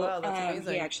God, wow, that's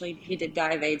amazing. He did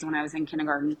die of AIDS when I was in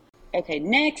kindergarten. Okay,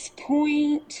 next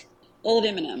point. Old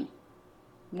Eminem.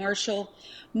 Marshall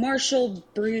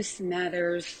Bruce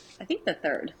Mathers. I think the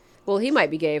third. Well, he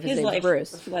might be gay if his name's life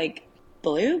Bruce. was like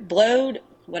blowed,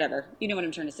 whatever. You know what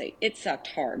I'm trying to say. It sucked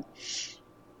hard.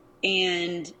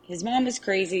 And his mom was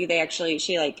crazy.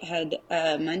 She had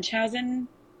Munchausen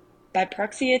by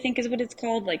proxy, I think is what it's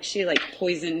called. Like she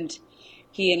poisoned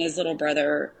he and his little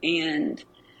brother and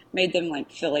made them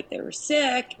feel like they were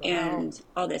sick and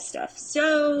all this stuff.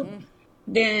 So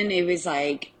then it was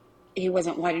like he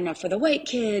wasn't white enough for the white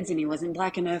kids and he wasn't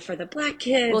black enough for the black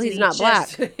kids. Well, he's and not black.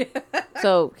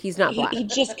 So he's not black. He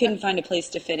just couldn't find a place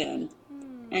to fit in.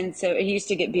 And so he used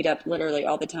to get beat up literally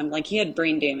all the time. Like he had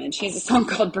brain damage. He has a song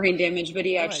called Brain Damage, but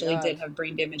he actually did have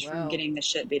brain damage from getting the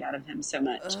shit beat out of him so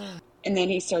much. And then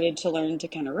he started to learn to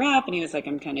kind of rap and he was like,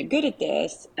 I'm kind of good at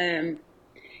this.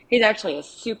 He's actually a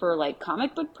super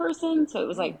comic book person. So it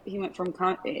was like he went from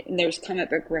and there's comic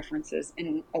book references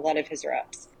in a lot me.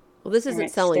 Well, this isn't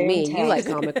selling me. You like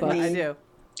comic books. I do.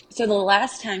 So the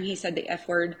last time he said the F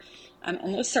word, I'm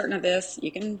almost certain of this.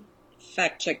 You can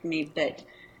fact check me, but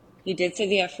he did say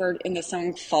the F word in the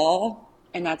song Fall.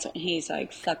 And that's when he's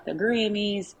like, fuck the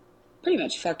Grammys. Pretty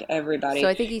much fuck everybody. So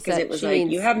I think he said it was she like,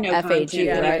 means you have no FAG, content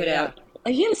that I right? put out.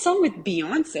 Like, he had a song with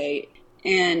Beyonce.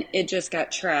 And it just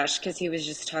got trashed because he was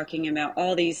just talking about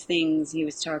all these things. He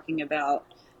was talking about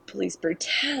police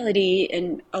brutality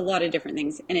and a lot of different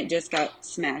things. And it just got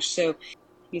smashed. So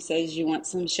he says, you want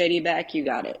some shady back? You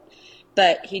got it.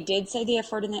 But he did say the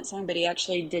F word in that song, but he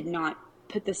actually did not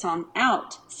put the song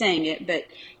out saying it. But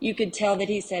you could tell that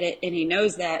he said it and he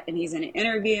knows that. And he's in an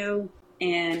interview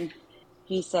and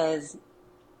he says,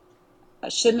 I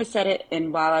shouldn't have said it,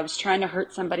 and while I was trying to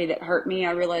hurt somebody that hurt me,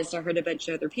 I realized I hurt a bunch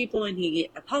of other people, and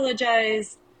he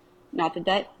apologized. Not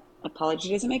that apology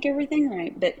doesn't make everything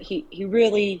right, but he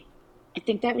really I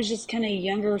think that was just kind of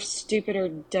younger, stupider,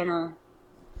 dumber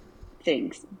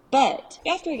things. But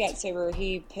after he got sober,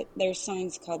 he put there's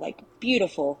songs called like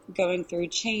Beautiful, Going Through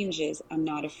Changes, I'm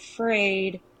Not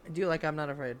Afraid. I do like I'm Not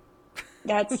Afraid.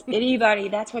 That's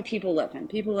why people love him.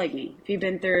 People like me. If you've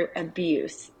been through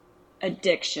abuse,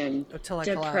 addiction, Till I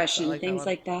Collapse. I depression, like that things one.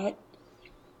 like that,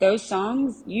 those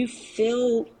songs, you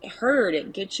feel heard.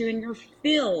 It gets you in your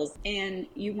feels, and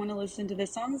you want to listen to the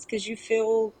songs because you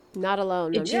feel not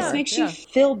alone. It just makes you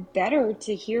feel better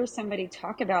to hear somebody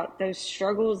talk about those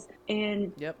struggles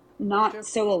and not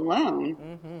so alone.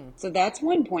 Mm-hmm. So that's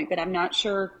one point, but I'm not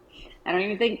sure. I don't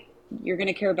even think you're going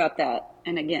to care about that.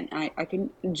 And again, I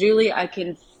can, Julie, I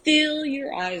can feel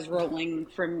your eyes rolling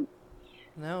from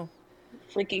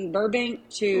freaking Burbank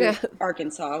to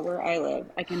Arkansas, where I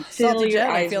live. I can feel your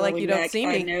eyes. I feel like you don't see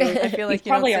me. I know. I feel like you've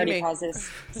you probably don't already see me. paused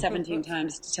this 17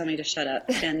 times to tell me to shut up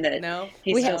and that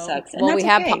he We still have- sucks. And well, we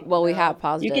that's have okay. we have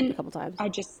paused it a couple times.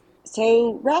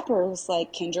 So rappers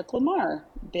like Kendrick Lamar,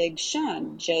 Big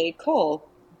Sean, J. Cole,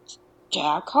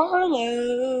 Jack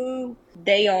Harlow,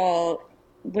 they all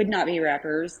would not be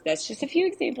rappers. That's just a few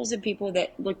examples of people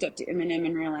that looked up to Eminem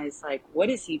and realized, like, what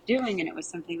is he doing? And it was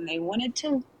something they wanted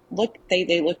to look.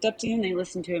 They looked up to him. They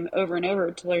listened to him over and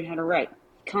over to learn how to write.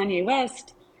 Kanye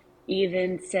West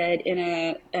even said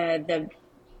in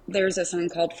there's a song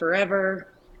called Forever,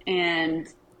 and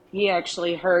he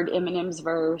actually heard Eminem's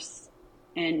verse,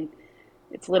 and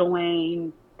it's Lil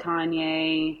Wayne,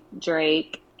 Kanye,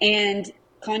 Drake, and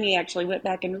Kanye actually went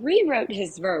back and rewrote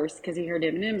his verse because he heard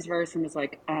Eminem's verse and was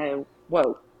like,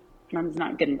 whoa, mine's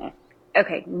not good enough.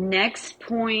 Okay, next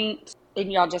point,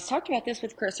 and y'all just talked about this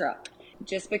with Chris Rock.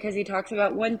 Just because he talks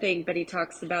about one thing, but he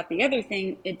talks about the other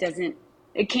thing,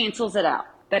 it cancels it out.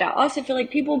 But I also feel like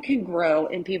people can grow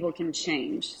and people can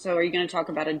change. So are you going to talk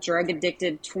about a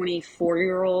drug-addicted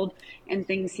 24-year-old and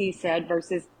things he said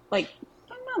versus, like,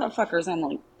 that motherfucker's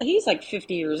he's like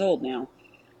 50 years old now.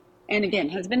 And again,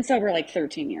 has been sober like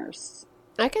 13 years.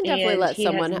 I can definitely let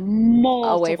someone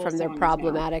away from their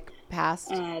problematic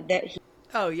past.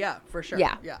 Oh, yeah, for sure.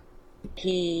 Yeah.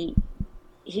 He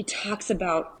talks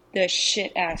about the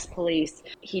shit-ass police.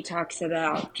 He talks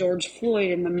about George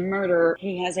Floyd and the murder.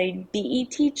 He has a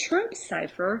BET Trump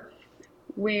cipher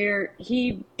where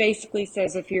he basically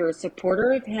says, if you're a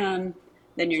supporter of him,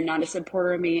 then you're not a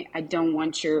supporter of me. I don't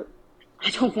want you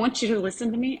to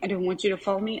listen to me. I don't want you to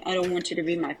follow me. I don't want you to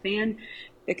be my fan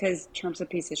because Trump's a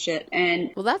piece of shit.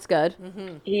 And well, that's good.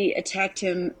 Mm-hmm. He attacked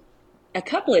him a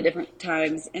couple of different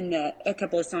times in a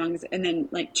couple of songs. And then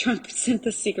like Trump sent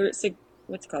the secret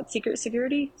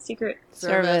security? Secret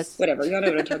Service. Whatever. Y'all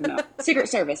know what I'm talking about. Secret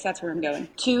Service. That's where I'm going.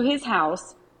 To his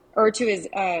house, or to his,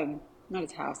 not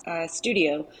his house,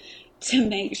 studio, to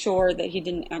make sure that he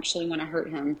didn't actually want to hurt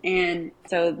him. And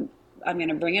so I'm going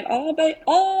to bring it all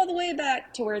the way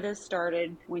back to where this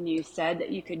started, when you said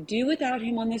that you could do without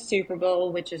him on the Super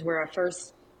Bowl, which is where I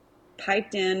first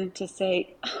piped in to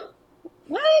say,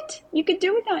 what? You could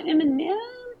do without Eminem?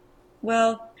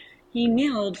 Well, he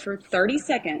kneeled for 30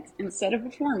 seconds. Instead of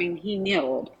performing, he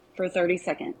kneeled for 30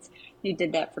 seconds. He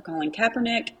did that for Colin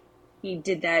Kaepernick. He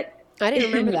did that. I didn't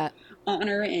remember that.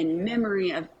 Honor and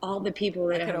memory of all the people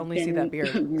that have only see that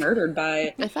beard. been murdered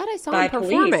by I thought I saw by him police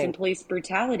performing. and police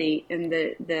brutality and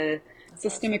the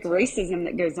systemic racism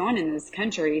that goes on in this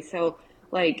country. So,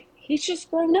 like, he's just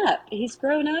grown up. He's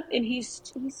grown up and he's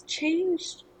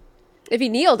changed. If he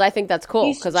kneeled, I think that's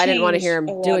cool because I didn't want to hear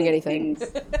him doing anything.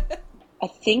 I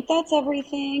think that's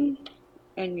everything.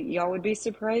 And y'all would be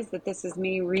surprised that this is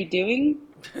me redoing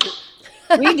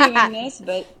this,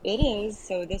 but it is.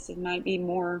 So this might be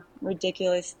more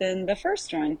ridiculous than the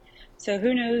first one. So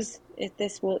who knows if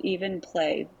this will even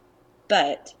play.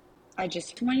 But I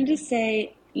just wanted to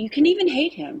say, you can even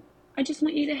hate him. I just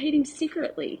want you to hate him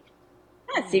secretly.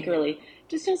 Not secretly.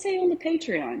 Just don't say it on the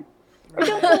Patreon. Or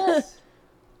don't.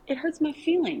 It hurts my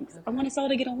feelings. I want us all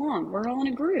to get along. We're all in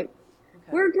a group.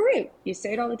 Okay. We're a group. You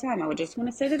say it all the time. I would just want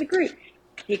to say to the group.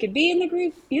 He could be in the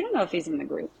group. You don't know if he's in the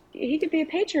group. He could be a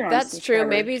Patreon That's subscriber. true.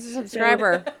 Maybe he's a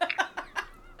subscriber. So,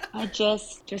 I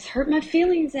just hurt my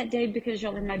feelings that day because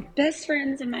y'all are my best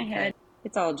friends in my head.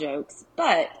 It's all jokes.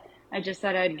 But I just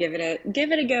thought I'd give it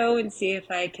a go and see if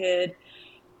I could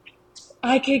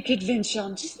convince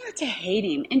y'all just not to hate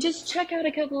him. And just check out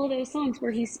a couple of those songs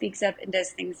where he speaks up and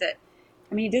does things that,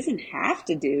 I mean, he doesn't have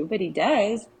to do, but he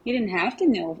does. He didn't have to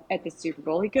kneel at the Super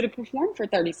Bowl. He could have performed for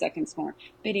 30 seconds more,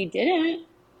 but he didn't.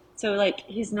 So, like,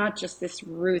 he's not just this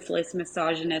ruthless,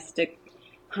 misogynistic,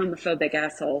 homophobic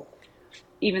asshole.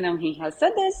 Even though he has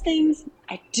said those things,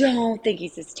 I don't think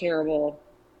he's as terrible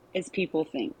as people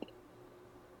think.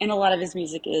 And a lot of his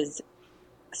music is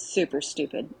super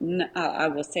stupid. I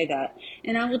will say that.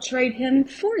 And I will trade him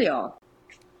for y'all.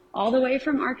 All the way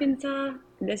from Arkansas.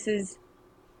 This is,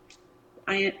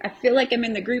 I feel like I'm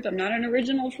in the group. I'm not an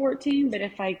original 14, but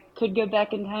if I could go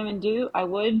back in time and I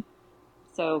would.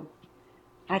 So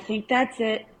I think that's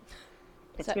it.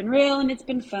 It's been real and it's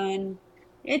been fun.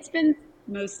 It's been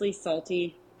mostly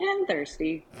salty and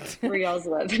thirsty for y'all's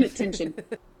love and attention.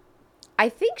 I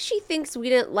think she thinks we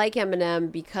didn't like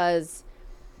Eminem because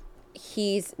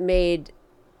he's made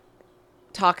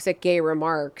toxic gay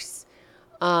remarks.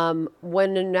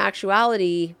 When in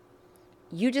actuality,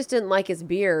 you just didn't like his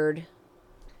beard.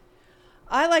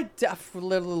 I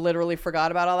literally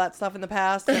forgot about all that stuff in the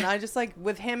past. And I just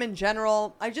with him in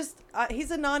general,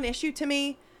 he's a non-issue to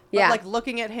me. But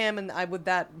looking at him and with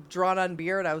that drawn on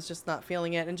beard, I was just not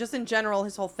feeling it. And just in general,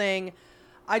 his whole thing,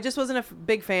 I just wasn't a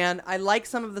big fan. I like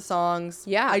some of the songs.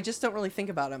 Yeah. I just don't really think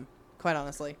about him, quite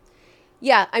honestly.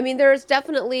 Yeah. I mean, there's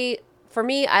definitely, for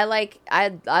me, I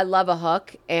love a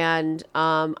hook. And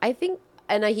I think,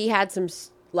 and he had some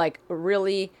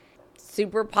really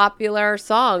super popular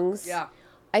songs. Yeah.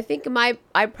 I think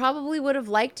I probably would have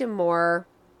liked him more.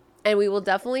 And we will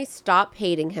definitely stop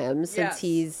hating him since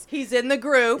he's in the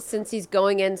group. Since he's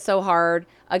going in so hard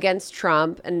against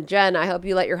Trump. And Jen, I hope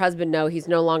you let your husband know he's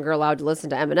no longer allowed to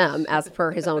listen to Eminem as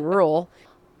per his own rule.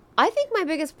 I think my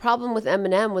biggest problem with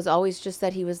Eminem was always just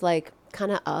that he was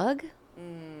kind of ugh.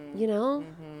 You know?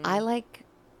 Mm-hmm. I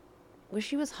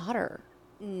wish he was hotter.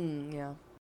 Yeah.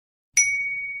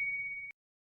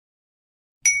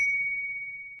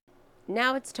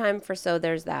 Now it's time for So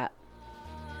There's That.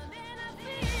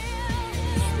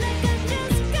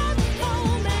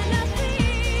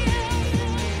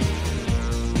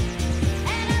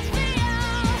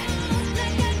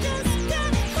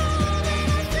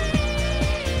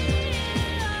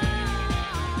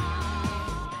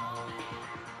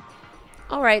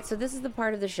 All right, so this is the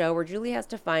part of the show where Julie has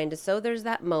to find a So There's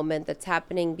That moment that's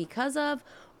happening because of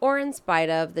or in spite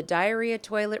of the diarrhea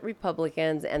toilet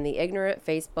Republicans and the ignorant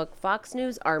Facebook Fox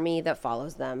News army that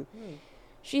follows them.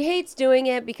 She hates doing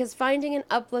it because finding an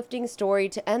uplifting story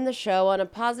to end the show on a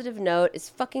positive note is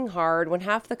fucking hard when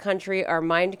half the country are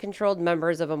mind-controlled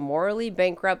members of a morally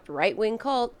bankrupt right-wing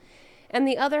cult and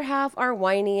the other half are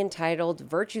whiny, entitled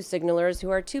virtue signalers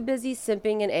who are too busy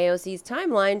simping in AOC's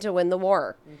timeline to win the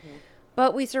war. Mm-hmm.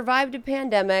 But we survived a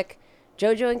pandemic,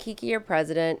 JoJo and Kiki are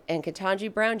president, and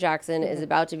Ketanji Brown Jackson is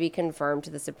about to be confirmed to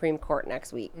the Supreme Court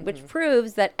next week, which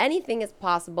proves that anything is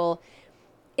possible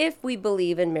if we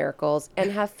believe in miracles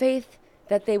and have faith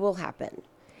that they will happen.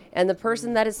 And the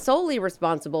person that is solely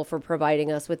responsible for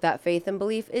providing us with that faith and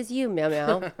belief is you, Meow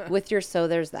Meow, with your So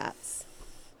There's That.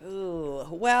 Ooh,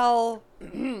 well, we're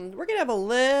going to have a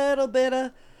little bit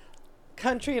of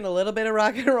country and a little bit of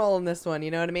rock and roll in this one, you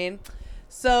know what I mean?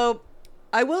 So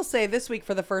I will say this week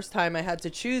for the first time I had to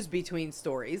choose between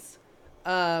stories,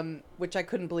 which I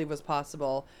couldn't believe was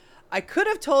possible. I could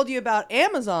have told you about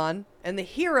Amazon and the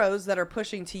heroes that are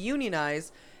pushing to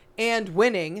unionize and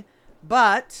winning,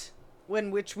 but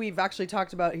which we've actually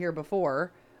talked about here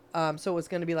before. So it's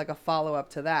going to be like a follow-up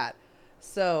to that.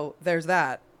 So there's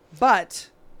that. But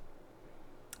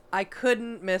I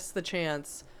couldn't miss the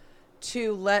chance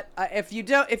to let if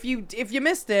you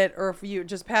missed it or if you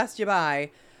just passed you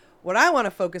by, what I want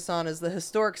to focus on is the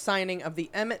historic signing of the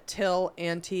Emmett Till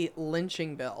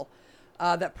anti-lynching bill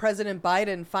that President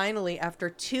Biden finally,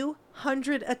 after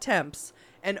 200 attempts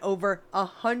and over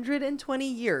 120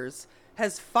 years,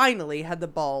 has finally had the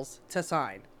balls to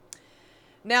sign.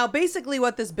 Now, basically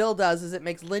what this bill does is it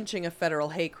makes lynching a federal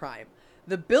hate crime.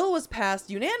 The bill was passed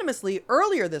unanimously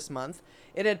earlier this month.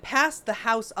 It had passed the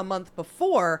House a month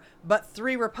before, but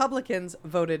 3 Republicans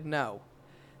voted no.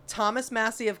 Thomas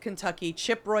Massie of Kentucky,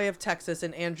 Chip Roy of Texas,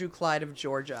 and Andrew Clyde of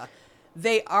Georgia.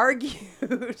 They argued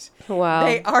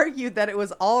that it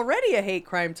was already a hate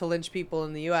crime to lynch people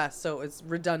in the U.S., so it's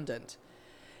redundant.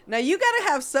 Now, you got to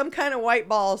have some kind of white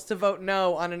balls to vote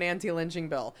no on an anti-lynching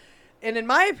bill. And in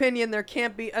my opinion, there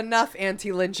can't be enough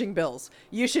anti-lynching bills.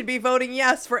 You should be voting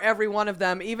yes for every one of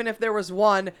them, even if there was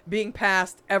one being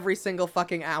passed every single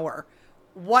fucking hour.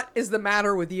 What is the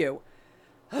matter with you?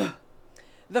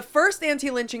 The first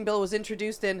anti-lynching bill was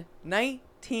introduced in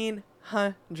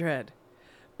 1900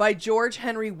 by George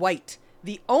Henry White,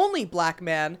 the only black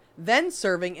man then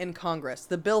serving in Congress.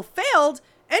 The bill failed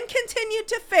and continued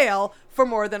to fail for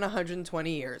more than 120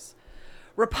 years.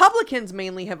 Republicans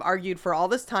mainly have argued for all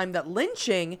this time that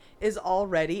lynching is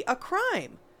already a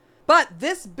crime. But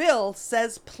this bill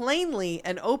says plainly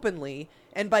and openly,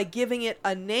 and by giving it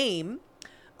a name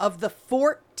of the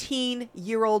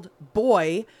 14-year-old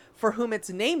boy for whom it's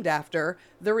named after,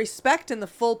 the respect and the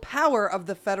full power of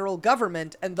the federal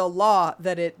government and the law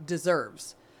that it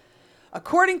deserves.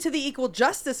 According to the Equal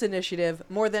Justice Initiative,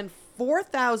 more than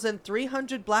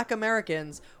 4,300 Black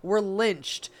Americans were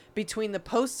lynched between the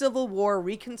post-Civil War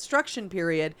Reconstruction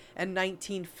period and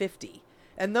 1950.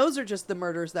 And those are just the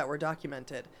murders that were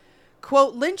documented.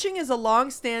 Quote, lynching is a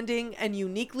long-standing and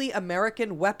uniquely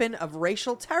American weapon of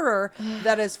racial terror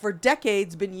that has for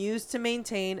decades been used to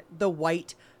maintain the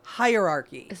white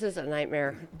hierarchy. This is a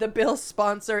nightmare. The bill's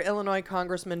sponsor, Illinois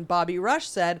Congressman Bobby Rush,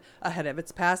 said ahead of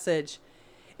its passage.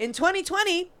 In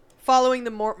 2020, following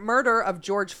the murder of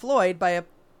George Floyd by a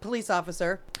police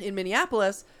officer in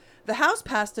Minneapolis, the House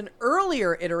passed an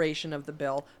earlier iteration of the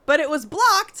bill, but it was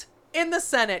blocked in the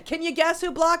Senate. Can you guess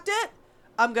who blocked it?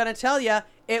 I'm going to tell you,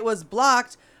 it was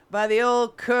blocked by the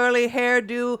old curly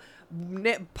hairdo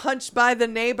punched by the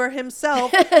neighbor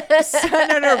himself,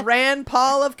 Senator Rand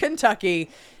Paul of Kentucky.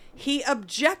 He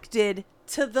objected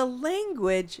to the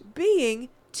language being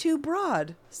too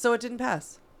broad, so it didn't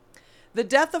pass. The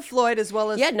death of Floyd, as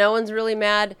well as... Yeah, no one's really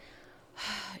mad,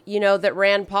 that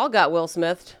Rand Paul got Will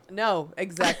Smithed. No,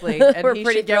 exactly. And We're he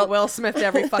pretty should get thrilled. Will Smith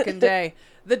every fucking day.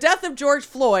 The death of George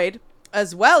Floyd,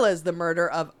 as well as the murder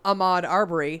of Ahmaud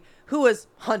Arbery, who was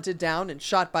hunted down and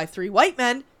shot by 3 white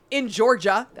men in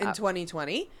Georgia in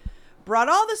 2020, brought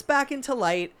all this back into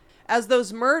light as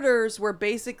those murders were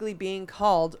basically being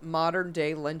called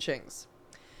modern-day lynchings.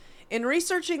 In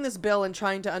researching this bill and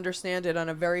trying to understand it on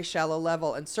a very shallow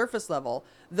level and surface level,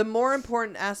 the more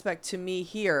important aspect to me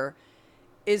here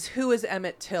is who is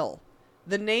Emmett Till,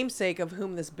 the namesake of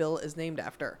whom this bill is named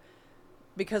after.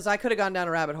 Because I could have gone down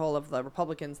a rabbit hole of the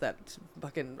Republicans that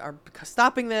fucking are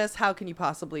stopping this. How can you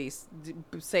possibly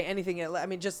say anything? I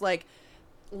mean, just like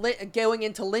going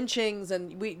into lynchings,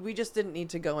 and we just didn't need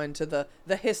to go into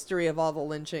the history of all the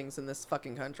lynchings in this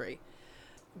fucking country.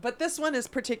 But this one is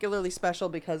particularly special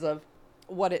because of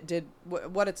what it did,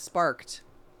 what it sparked,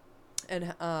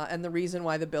 and the reason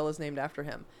why the bill is named after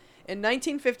him. In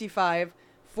 1955,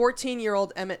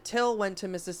 14-year-old Emmett Till went to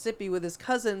Mississippi with his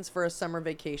cousins for a summer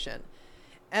vacation.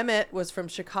 Emmett was from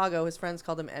Chicago. His friends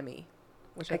called him Emmy,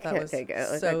 which I thought was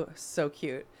so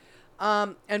cute.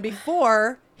 And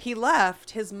before he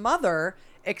left, his mother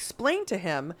explained to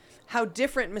him how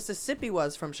different Mississippi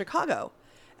was from Chicago,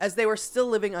 as they were still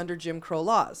living under Jim Crow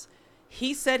laws.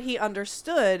 He said he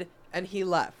understood, and he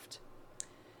left.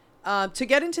 To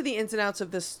get into the ins and outs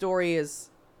of this story is,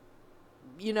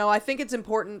 I think it's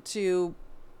important to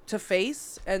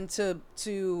face and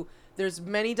to there's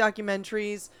many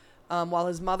documentaries. While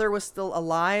his mother was still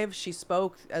alive, she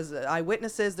spoke as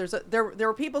eyewitnesses. There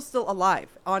were people still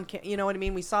alive on, you know what I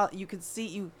mean? You could see,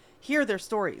 you hear their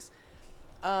stories.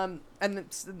 And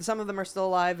some of them are still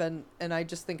alive, and I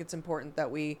just think it's important that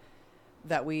we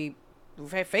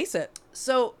face it.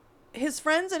 So his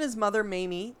friends and his mother,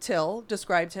 Mamie Till,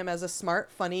 described him as a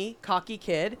smart, funny, cocky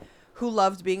kid who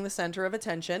loved being the center of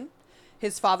attention.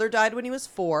 His father died when he was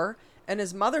 4, and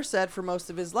his mother said for most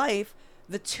of his life,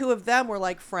 the two of them were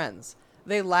like friends.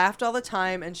 They laughed all the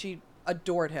time, and she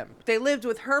adored him. They lived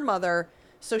with her mother,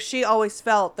 so she always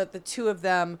felt that the two of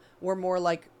them were more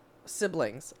like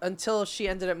siblings until she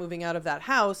ended up moving out of that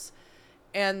house,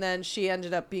 and then she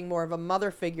ended up being more of a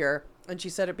mother figure, and she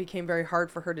said it became very hard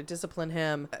for her to discipline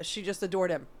him. She just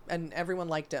adored him, and everyone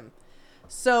liked him.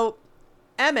 So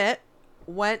Emmett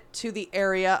went to the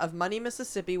area of Money,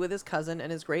 Mississippi with his cousin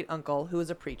and his great uncle, who was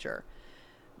a preacher.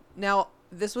 Now,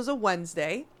 this was a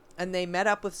Wednesday, and they met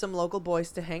up with some local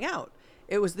boys to hang out.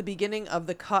 It was the beginning of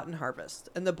the cotton harvest,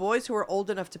 and the boys who were old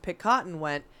enough to pick cotton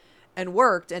went and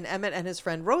worked, and Emmett and his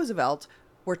friend Roosevelt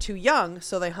were too young,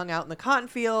 so they hung out in the cotton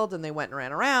field, and they went and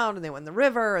ran around, and they went in the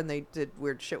river, and they did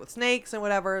weird shit with snakes and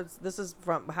whatever. This is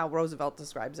from how Roosevelt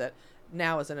describes it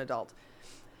now as an adult.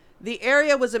 The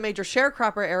area was a major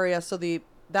sharecropper area, so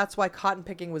that's why cotton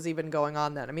picking was even going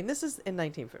on then. I mean, this is in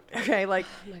 1950. Okay, like,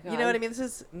 you know what I mean?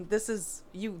 This is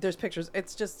you. There's pictures.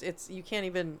 You can't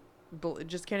even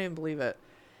believe it.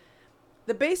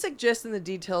 The basic gist and the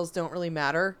details don't really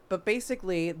matter, but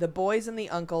basically, the boys and the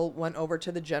uncle went over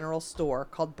to the general store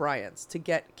called Bryant's to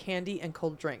get candy and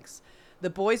cold drinks. The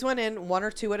boys went in 1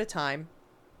 or 2 at a time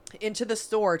into the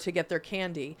store to get their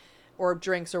candy or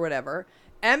drinks or whatever.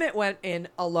 Emmett went in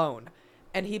alone,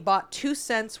 and he bought 2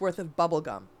 cents worth of bubble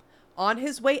gum. On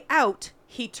his way out,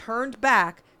 he turned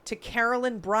back to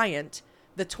Carolyn Bryant,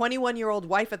 the 21-year-old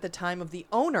wife at the time of the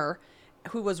owner,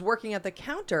 who was working at the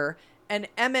counter, and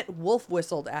Emmett wolf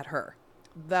whistled at her.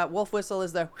 That wolf whistle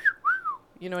is the,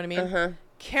 you know what I mean? Uh-huh.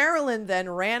 Carolyn then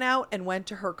ran out and went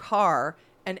to her car,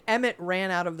 and Emmett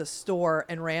ran out of the store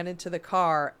and ran into the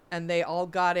car, and they all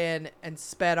got in and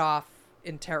sped off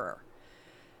in terror.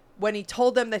 When he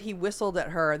told them that he whistled at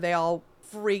her, they all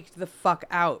freaked the fuck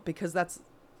out because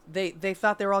they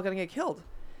thought they were all going to get killed.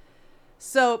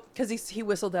 So, because he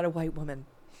whistled at a white woman.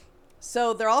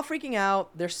 So they're all freaking out.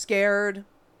 They're scared.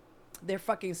 They're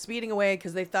fucking speeding away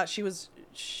because they thought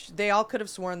they all could have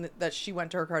sworn that she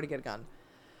went to her car to get a gun.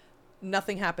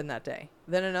 Nothing happened that day.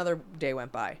 Then another day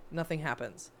went by. Nothing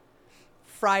happens.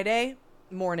 Friday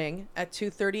morning at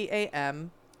 2:30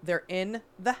 a.m., they're in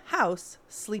the house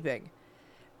sleeping.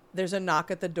 There's a knock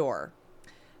at the door.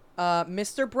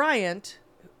 Mr. Bryant,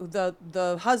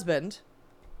 the husband,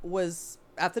 was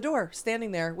at the door,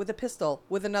 standing there with a pistol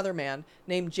with another man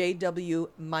named J.W.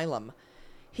 Milam.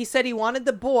 He said he wanted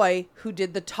the boy who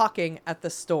did the talking at the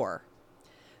store.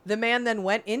 The man then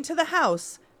went into the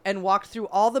house and walked through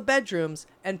all the bedrooms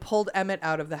and pulled Emmett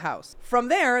out of the house. From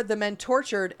there, the men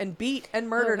tortured and beat and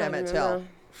murdered Emmett Till.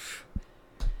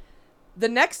 The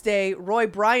next day, Roy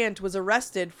Bryant was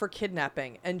arrested for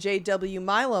kidnapping, and J.W.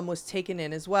 Milam was taken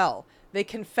in as well. They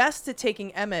confessed to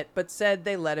taking Emmett, but said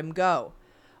they let him go.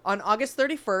 On August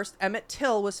 31st, Emmett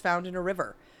Till was found in a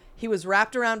river. He was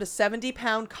wrapped around a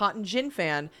 70-pound cotton gin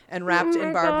fan and wrapped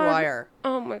in barbed wire.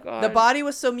 Oh, my God. The body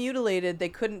was so mutilated they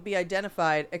couldn't be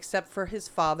identified except for his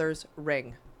father's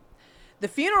ring. The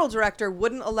funeral director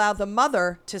wouldn't allow the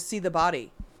mother to see the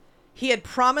body. He had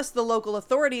promised the local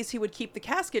authorities he would keep the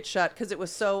casket shut because it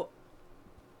was so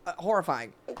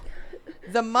horrifying.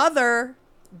 The mother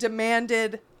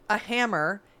demanded a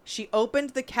hammer. She opened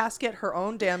the casket her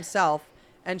own damn self,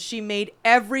 and she made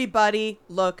everybody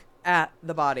look at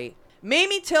the body.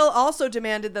 Mamie Till also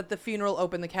demanded that the funeral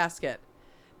open the casket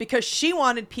because she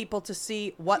wanted people to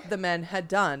see what the men had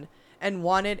done and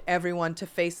wanted everyone to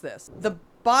face this. The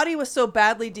body was so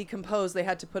badly decomposed they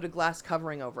had to put a glass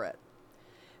covering over it.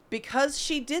 Because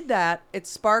she did that, it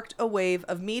sparked a wave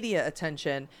of media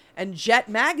attention, and Jet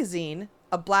Magazine,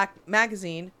 a black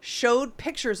magazine, showed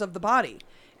pictures of the body,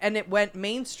 and it went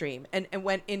mainstream and it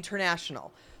went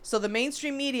international. So the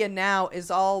mainstream media now is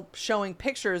all showing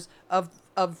pictures of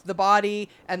the body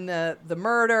and the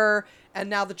murder, and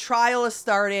now the trial is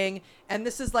starting, and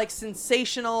this is like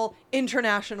sensational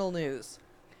international news.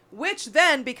 Which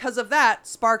then, because of that,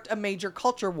 sparked a major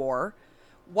culture war.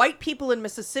 White people in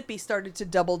Mississippi started to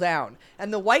double down,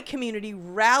 and the white community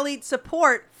rallied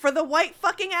support for the white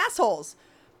fucking assholes.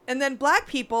 And then black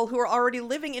people who were already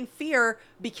living in fear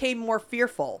became more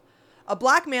fearful. A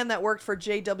black man that worked for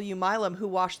J.W. Milam, who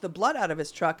washed the blood out of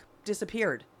his truck,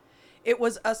 disappeared. It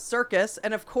was a circus,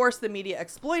 and of course the media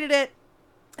exploited it,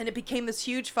 and it became this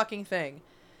huge fucking thing.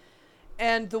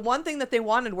 And the one thing that they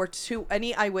wanted were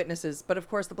any eyewitnesses, but of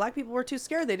course the black people were too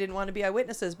scared. They didn't want to be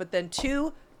eyewitnesses. But then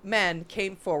two men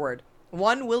came forward.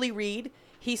 One, Willie Reed.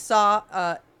 He saw...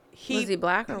 was he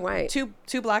black or white?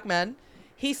 Two black men.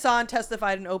 He saw and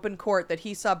testified in open court that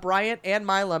he saw Bryant and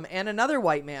Milam and another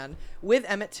white man with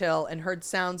Emmett Till and heard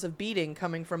sounds of beating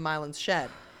coming from Milam's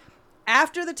shed.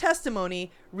 After the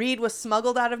testimony, Reed was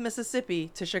smuggled out of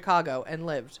Mississippi to Chicago and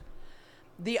lived.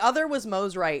 The other was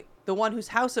Mose Wright, the one whose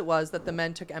house it was that the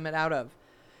men took Emmett out of.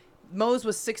 Mose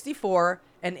was 64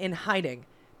 and in hiding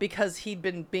because he'd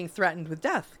been being threatened with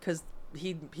death because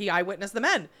he eyewitnessed the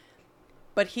men.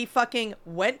 But he fucking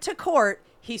went to court.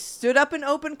 He stood up in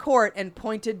open court and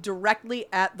pointed directly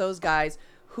at those guys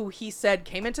who he said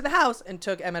came into the house and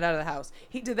took Emmett out of the house.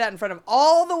 He did that in front of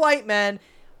all the white men,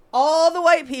 all the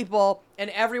white people, and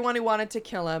everyone who wanted to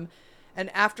kill him. And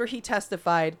after he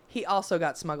testified, he also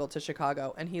got smuggled to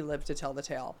Chicago, and he lived to tell the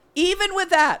tale. Even with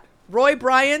that, Roy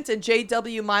Bryant and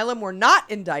J.W. Milam were not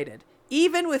indicted,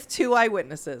 even with two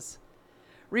eyewitnesses.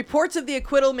 Reports of the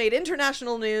acquittal made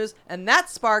international news, and that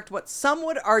sparked what some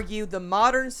would argue the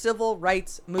modern civil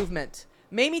rights movement.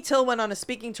 Mamie Till went on a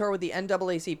speaking tour with the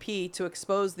NAACP to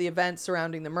expose the events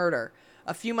surrounding the murder.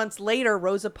 A few months later,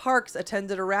 Rosa Parks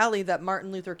attended a rally that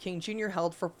Martin Luther King Jr.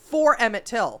 held for Emmett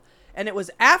Till, and it was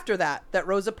after that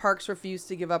Rosa Parks refused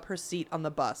to give up her seat on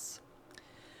the bus.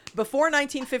 Before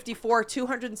 1954,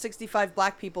 265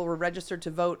 black people were registered to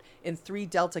vote in 3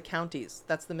 Delta counties.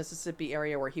 That's the Mississippi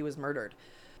area where he was murdered,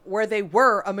 where they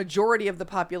were a majority of the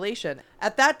population.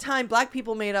 At that time, black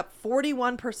people made up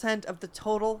 41% of the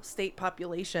total state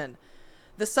population.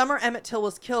 The summer Emmett Till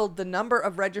was killed, the number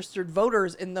of registered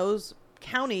voters in those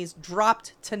counties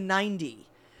dropped to 90.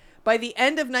 By the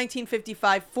end of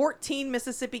 1955, 14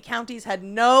 Mississippi counties had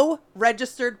no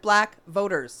registered black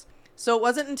voters. So it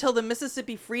wasn't until the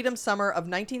Mississippi Freedom Summer of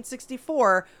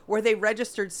 1964 where they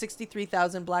registered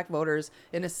 63,000 black voters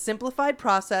in a simplified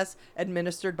process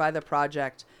administered by the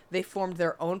project. They formed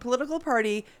their own political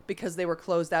party because they were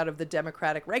closed out of the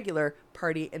Democratic Regular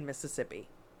Party in Mississippi.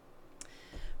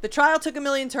 The trial took a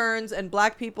million turns, and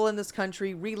black people in this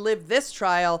country relived this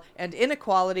trial and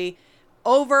inequality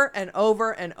over and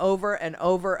over and over and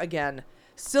over again.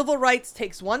 Civil rights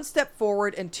takes one step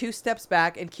forward and two steps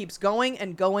back and keeps going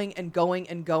and going and going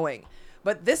and going.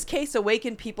 But this case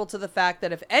awakened people to the fact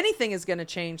that if anything is going to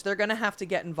change, they're going to have to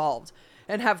get involved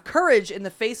and have courage in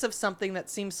the face of something that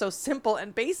seems so simple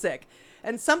and basic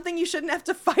and something you shouldn't have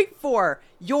to fight for: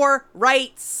 your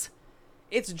rights.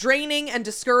 It's draining and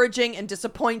discouraging and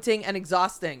disappointing and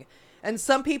exhausting. And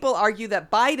some people argue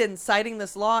that Biden citing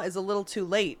this law is a little too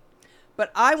late.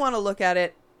 But I want to look at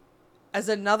it as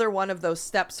another one of those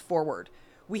steps forward.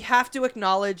 We have to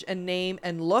acknowledge and name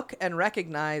and look and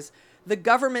recognize the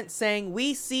government saying,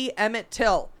 we see Emmett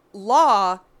Till.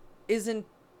 Law is in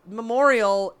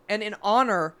memorial and in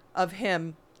honor of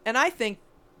him. And I think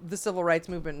the civil rights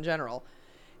movement in general.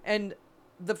 And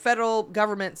the federal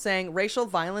government saying racial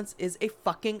violence is a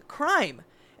fucking crime.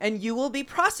 And you will be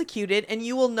prosecuted and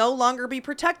you will no longer be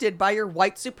protected by your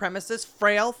white supremacist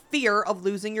frail fear of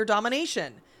losing your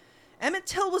domination. Emmett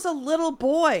Till was a little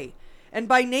boy, and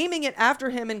by naming it after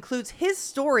him includes his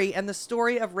story and the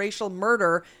story of racial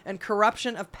murder and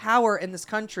corruption of power in this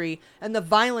country and the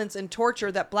violence and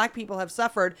torture that black people have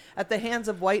suffered at the hands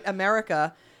of white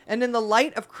America. And in the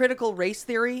light of critical race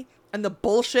theory and the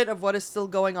bullshit of what is still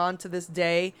going on to this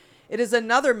day, it is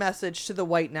another message to the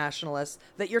white nationalists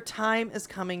that your time is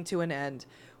coming to an end.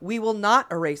 We will not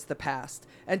erase the past.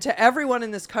 And to everyone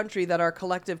in this country that our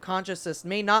collective consciousness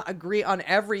may not agree on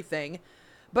everything,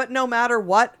 but no matter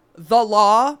what, the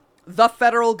law, the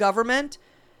federal government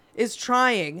is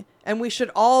trying, and we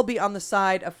should all be on the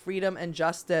side of freedom and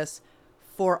justice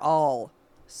for all.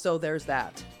 So there's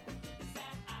that.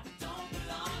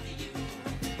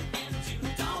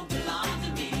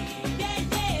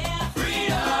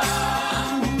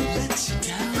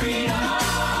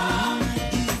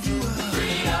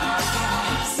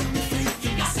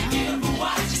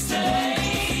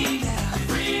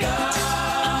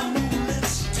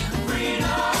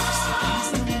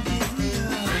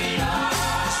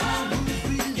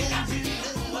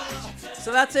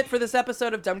 So that's it for this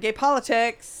episode of Dumb Gay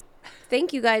Politics.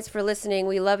 Thank you guys for listening.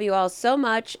 We love you all so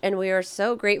much, and we are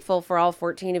so grateful for all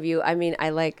 14 of you. I mean,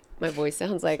 my voice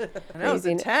sounds like I know, it's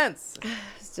intense.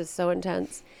 It's just so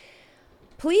intense.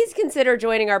 Please consider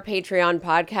joining our Patreon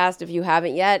podcast if you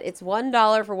haven't yet. It's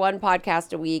 $1 for one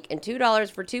podcast a week and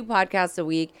 $2 for two podcasts a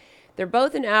week. They're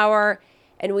both an hour,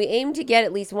 and we aim to get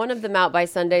at least one of them out by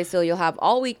Sunday, so you'll have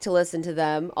all week to listen to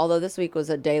them, although this week was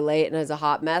a day late and it was a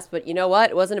hot mess. But you know what?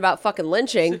 It wasn't about fucking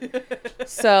lynching.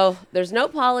 So there's no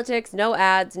politics, no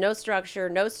ads, no structure,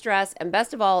 no stress, and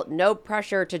best of all, no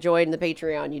pressure to join the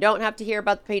Patreon. You don't have to hear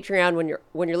about the Patreon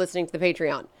when you're listening to the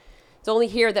Patreon. It's only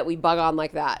here that we bug on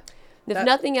like that. And if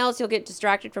nothing else, you'll get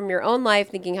distracted from your own life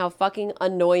thinking how fucking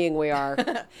annoying we are.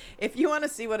 If you want to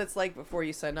see what it's like before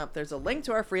you sign up, there's a link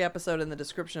to our free episode in the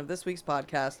description of this week's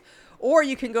podcast. Or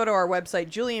you can go to our website,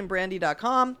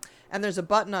 julianbrandy.com, and there's a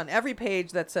button on every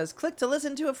page that says, click to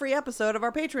listen to a free episode of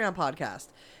our Patreon podcast.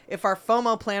 If our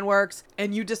FOMO plan works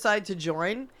and you decide to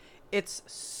join, it's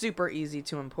super easy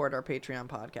to import our Patreon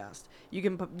podcast.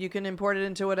 You can import it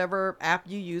into whatever app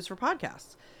you use for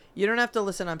podcasts. You don't have to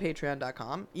listen on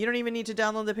patreon.com. You don't even need to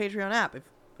download the Patreon app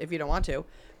if you don't want to.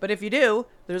 But if you do,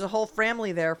 there's a whole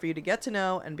family there for you to get to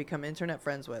know and become internet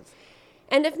friends with.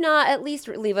 And if not, at least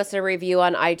leave us a review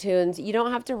on iTunes. You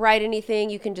don't have to write anything.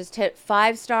 You can just hit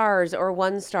 5 stars or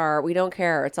 1 star. We don't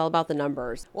care. It's all about the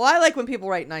numbers. Well, I like when people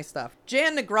write nice stuff.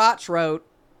 Jan Negrach wrote,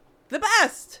 "The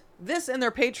best! This and their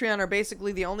Patreon are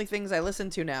basically the only things I listen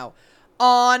to now.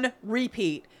 On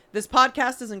repeat. This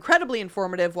podcast is incredibly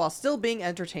informative while still being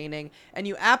entertaining, and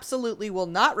you absolutely will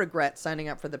not regret signing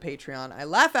up for the Patreon. I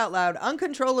laugh out loud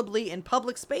uncontrollably in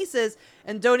public spaces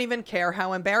and don't even care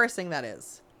how embarrassing that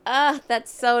is." That's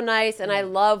so nice, and I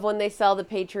love when they sell the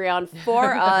Patreon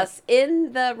for us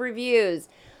in the reviews.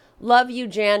 Love you,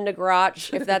 Jan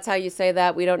Negrach, if that's how you say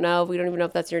that. We don't know. We don't even know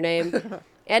if that's your name.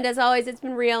 And as always, it's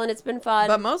been real and it's been fun.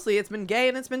 But mostly it's been gay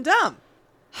and it's been dumb.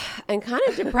 And kind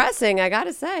of depressing, I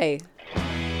gotta say.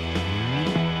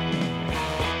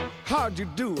 How'd you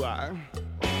do, I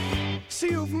see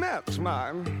you've met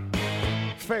my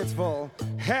faithful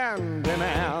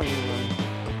handyman.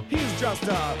 He's just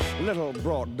a little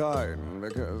brought down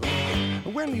because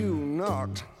when you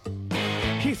knocked,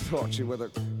 he thought you were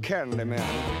the candy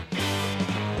man.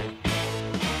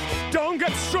 Don't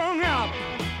get strung up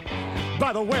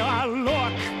by the way I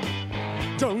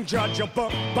look. Don't judge a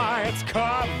book by its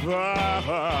cover.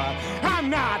 I'm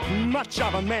not much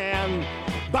of a man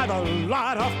by the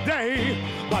light of day,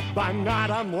 but by night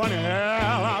I'm one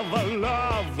hell of a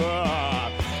lover.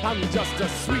 I'm just a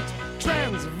sweet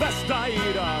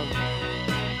transvestite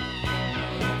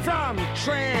from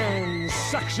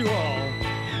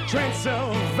transsexual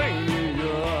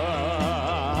Transylvania.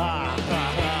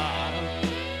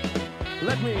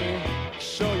 Let me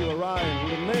show you a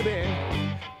rhyme, maybe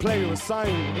play you a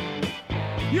sign.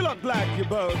 You look like you're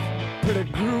both pretty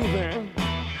groovy.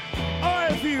 Or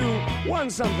if you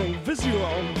want something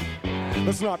visual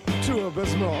that's not too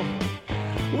abysmal,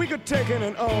 we could take in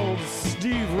an old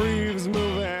Steve Reeves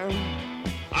movie.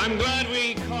 I'm glad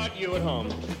we caught you at home.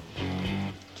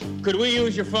 Could we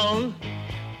use your phone?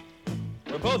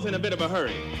 We're both in a bit of a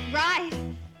hurry. Right.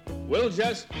 We'll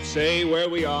just say where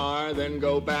we are, then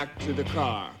go back to the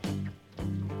car.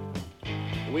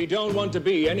 We don't want to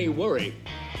be any worry.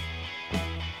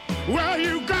 Well,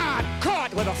 you got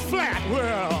caught with a flat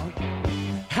world.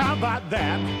 How about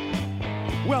that?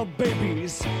 Well,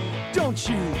 babies, don't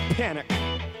you panic.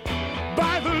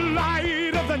 By the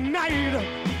light of the night,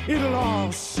 it'll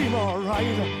all seem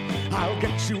alright. I'll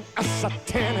get you a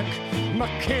satanic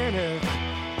mechanic.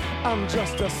 I'm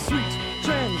just a sweet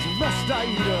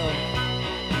transvestite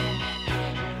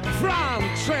from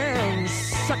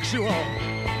transsexual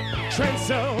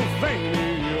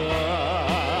Transylvania.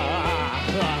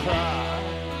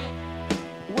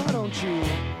 Why don't you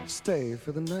stay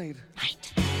for the night?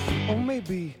 Or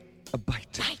maybe a bite.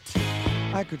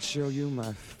 I could show you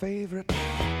my favorite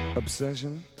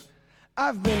obsession.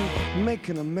 I've been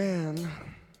making a man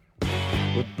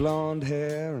with blonde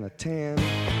hair and a tan,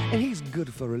 and he's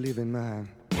good for relieving my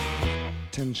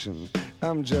tension.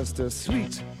 I'm just a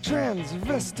sweet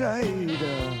transvestite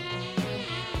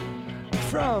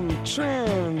from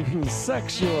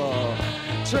transsexual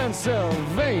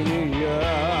Transylvania.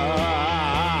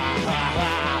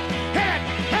 Hey,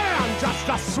 I'm just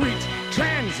a sweet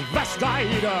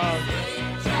transvestite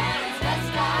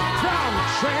from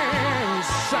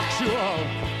transsexual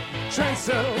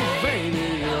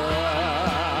Transylvania.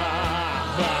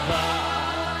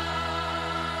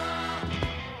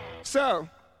 So,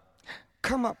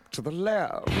 come up to the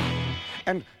lab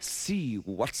and see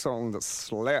what's on the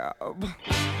slab.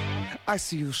 I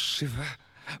see you shiver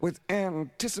with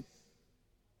anticipation.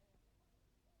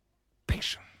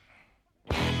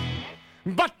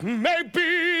 But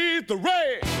maybe the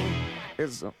rain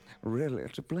is really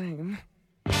to blame.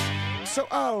 So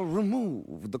I'll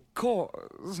remove the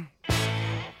cause.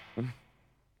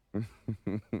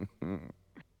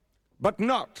 But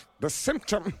not the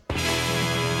symptom.